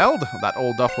you, child. That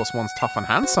old Duff was once tough and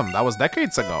handsome. That was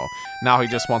decades ago. Now he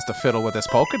just wants to fiddle with his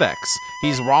Pokedex.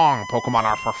 He's wrong. Pokemon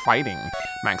are for fighting.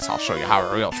 Manx, I'll show you how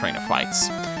a real trainer fights.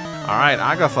 Alright,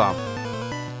 Agatha.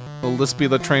 Will this be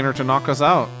the trainer to knock us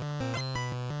out?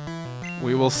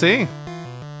 We will see.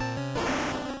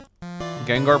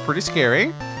 Gengar pretty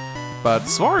scary. But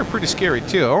Swarry pretty scary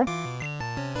too.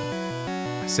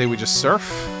 I say we just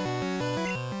Surf.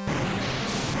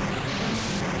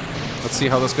 Let's see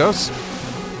how this goes.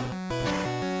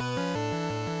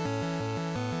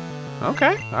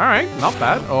 Okay, alright, not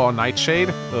bad. Oh, Nightshade.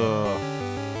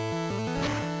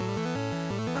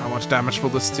 How much damage will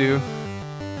this do?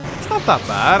 It's not that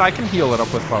bad. I can heal it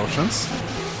up with potions.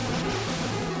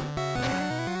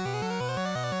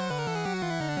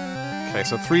 Okay,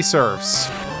 so 3 serves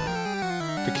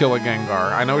to kill a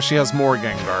Gengar. I know she has more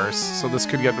Gengars, so this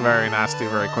could get very nasty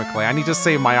very quickly. I need to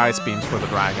save my Ice Beams for the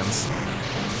dragons.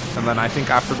 And then I think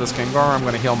after this Gengar, I'm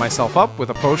going to heal myself up with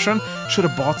a potion. Should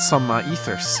have bought some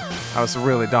ethers. I was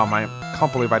really dumb. I can't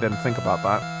believe I didn't think about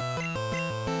that.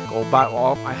 Golbat,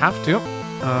 well, I have to.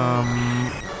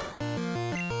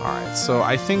 Alright, so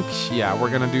I think, yeah, we're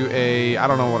going to do a... I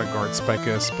don't know what a Guard Spike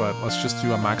is, but let's just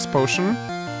do a Max Potion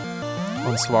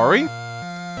on Swarry.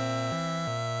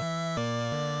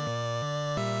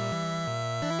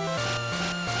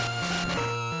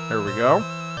 There we go.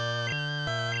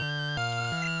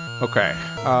 Okay,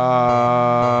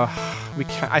 we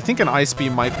can. I think an Ice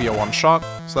Beam might be a one-shot,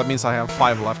 so that means I have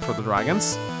 5 left for the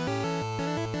dragons.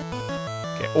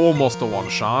 Okay, almost a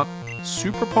one-shot.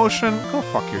 Super Potion? Go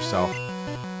fuck yourself.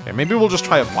 Okay, maybe we'll just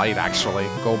try a Bite, actually.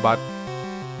 Golbat.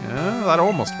 Yeah, that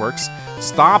almost works.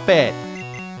 Stop it!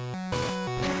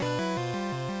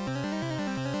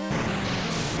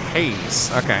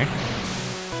 Haze, okay.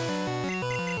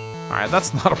 Alright,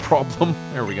 that's not a problem.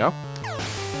 There we go.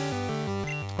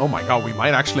 Oh my god, we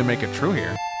might actually make it through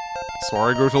here.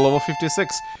 Sora grew to level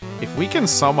 56. If we can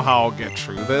somehow get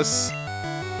through this,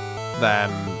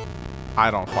 then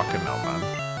I don't fucking know, man.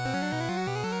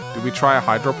 Do we try a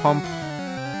Hydro Pump?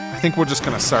 I think we're just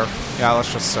gonna Surf. Yeah,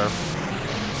 let's just Surf.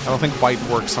 I don't think Bite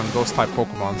works on Ghost-type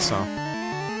Pokemon, so...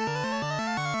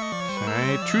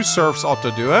 Okay, 2 Surfs ought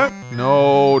to do it.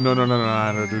 No, do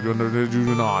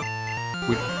not.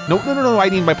 No, I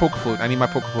need my Pokeflute. I need my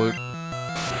Pokeflute.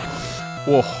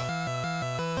 Whoa.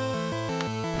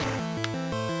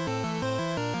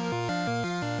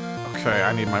 Okay,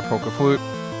 I need my Pokeflute.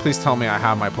 Please tell me I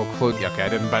have my Pokeflute. Yeah, okay, I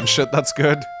didn't bench it. That's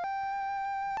good.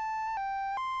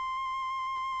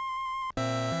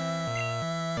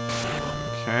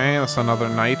 Okay, that's another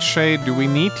Nightshade. Do we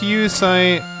need to use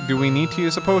a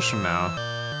potion now?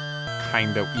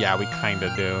 Kinda. Yeah, we kinda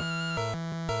do.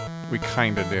 We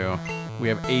kinda do. We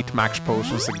have 8 max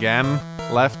potions again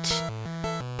left.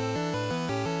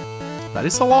 That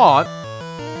is a lot.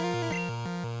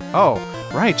 Oh,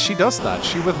 right, she does that.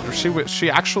 She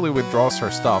actually withdraws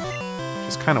her stuff. Which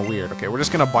is kind of weird. Okay, we're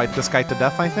just gonna bite this guy to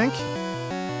death, I think.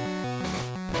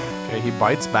 Okay, he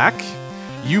bites back.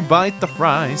 You bite the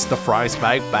fries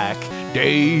bite back.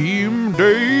 Damn,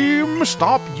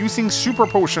 stop using super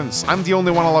potions. I'm the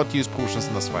only one allowed to use potions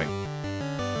in this fight.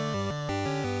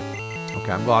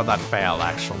 Okay, I'm glad that failed,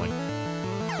 actually.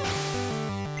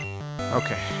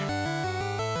 Okay.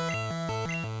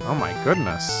 Oh my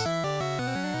goodness.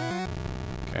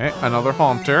 Okay, another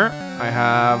Haunter. I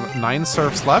have 9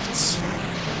 Surfs left.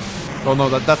 Oh no,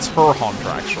 that's her Haunter,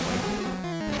 actually.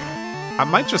 I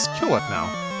might just kill it now.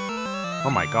 Oh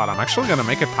my god, I'm actually gonna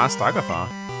make it past Agatha.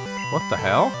 What the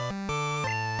hell?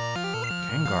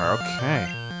 Gengar, okay.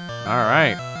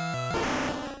 Alright.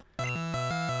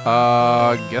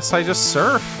 Guess I just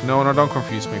Surf. No, don't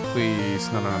confuse me, please.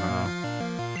 No.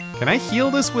 Can I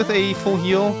heal this with a full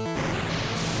heal?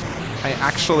 I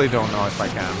actually don't know if I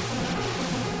can.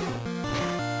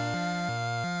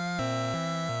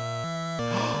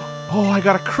 Oh, I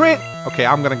got a crit! Okay,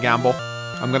 I'm gonna gamble.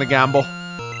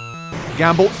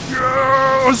 Gamble.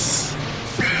 Yes!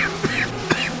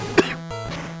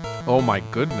 Oh my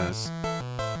goodness.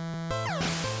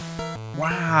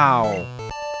 Wow.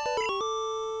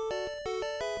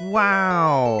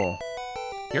 Wow.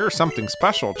 You're something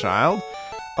special, child.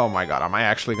 Oh my god, am I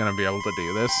actually gonna be able to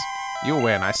do this? You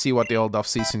win. I see what the old Duff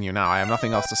sees in you now. I have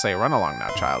nothing else to say. Run along now,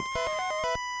 child.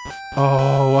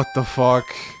 Oh, what the fuck?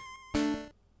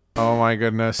 Oh my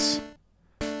goodness.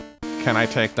 Can I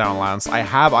take down Lance? I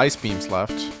have Ice Beams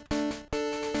left.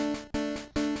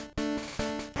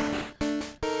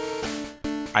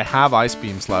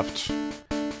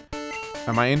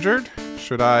 Am I injured?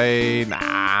 Should I... Nah,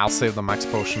 I'll save the max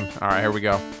potion. Alright, here we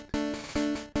go.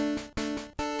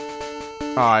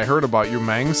 I heard about you,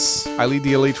 Mangs. I lead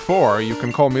the Elite Four. You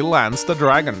can call me Lance, the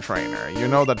Dragon Trainer. You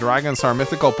know that dragons are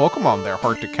mythical Pokemon. They're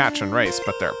hard to catch and race,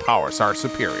 but their powers are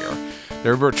superior.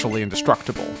 They're virtually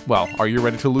indestructible. Well, are you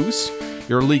ready to lose?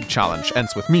 Your league challenge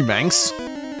ends with me, Mangs.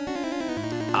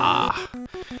 Ah.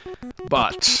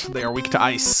 But they are weak to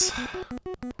ice.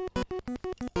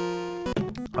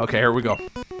 Okay, here we go.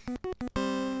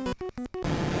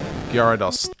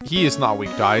 Gyarados. He is not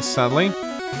weak to ice, sadly.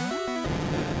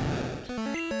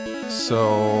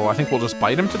 So, I think we'll just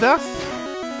bite him to death.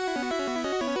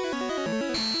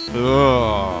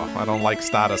 Ugh, I don't like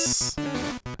status.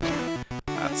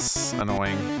 That's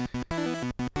annoying.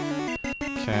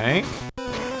 Okay.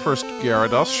 First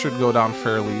Gyarados should go down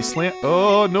fairly easily.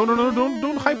 Oh, no,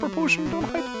 don't Hyper Potion,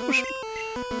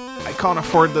 I can't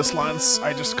afford this, Lance.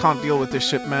 I just can't deal with this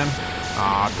shit, man.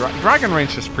 Dragon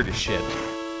Range is pretty shit.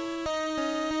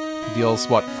 Deals,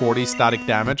 what, 40 static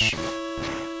damage?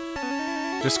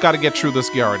 Just gotta get through this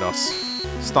Gyarados.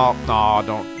 Stop. Nah,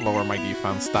 don't lower my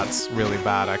defense. That's really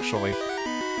bad, actually.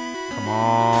 Come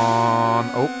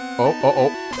on. Oh.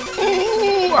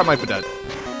 Ooh, I might be dead.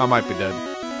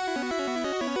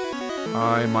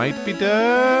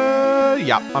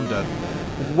 Yeah, I'm dead.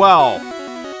 Well.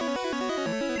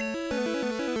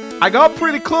 I got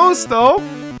pretty close, though.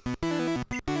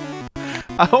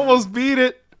 I almost beat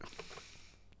it.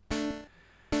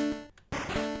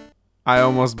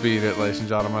 Ladies and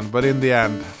gentlemen, but in the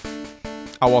end,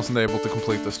 I wasn't able to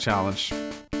complete this challenge.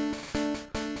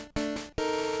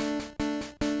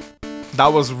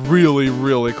 That was really,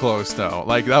 really close, though.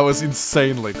 Like, that was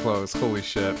insanely close. Holy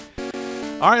shit.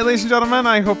 Alright, ladies and gentlemen,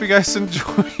 I hope you guys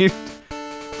enjoyed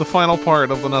the final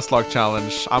part of the Nuzlocke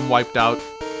challenge. I'm wiped out.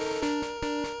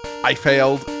 I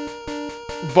failed.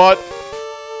 But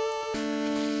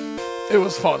it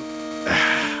was fun.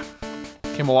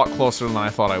 Came a lot closer than I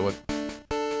thought I would.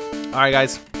 Alright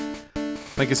guys,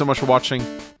 thank you so much for watching.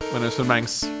 My name's been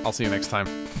Mangs. I'll see you next time.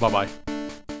 Bye-bye.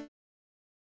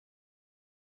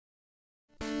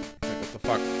 Wait, what the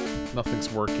fuck?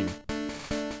 Nothing's working.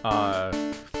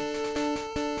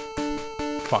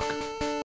 Fuck.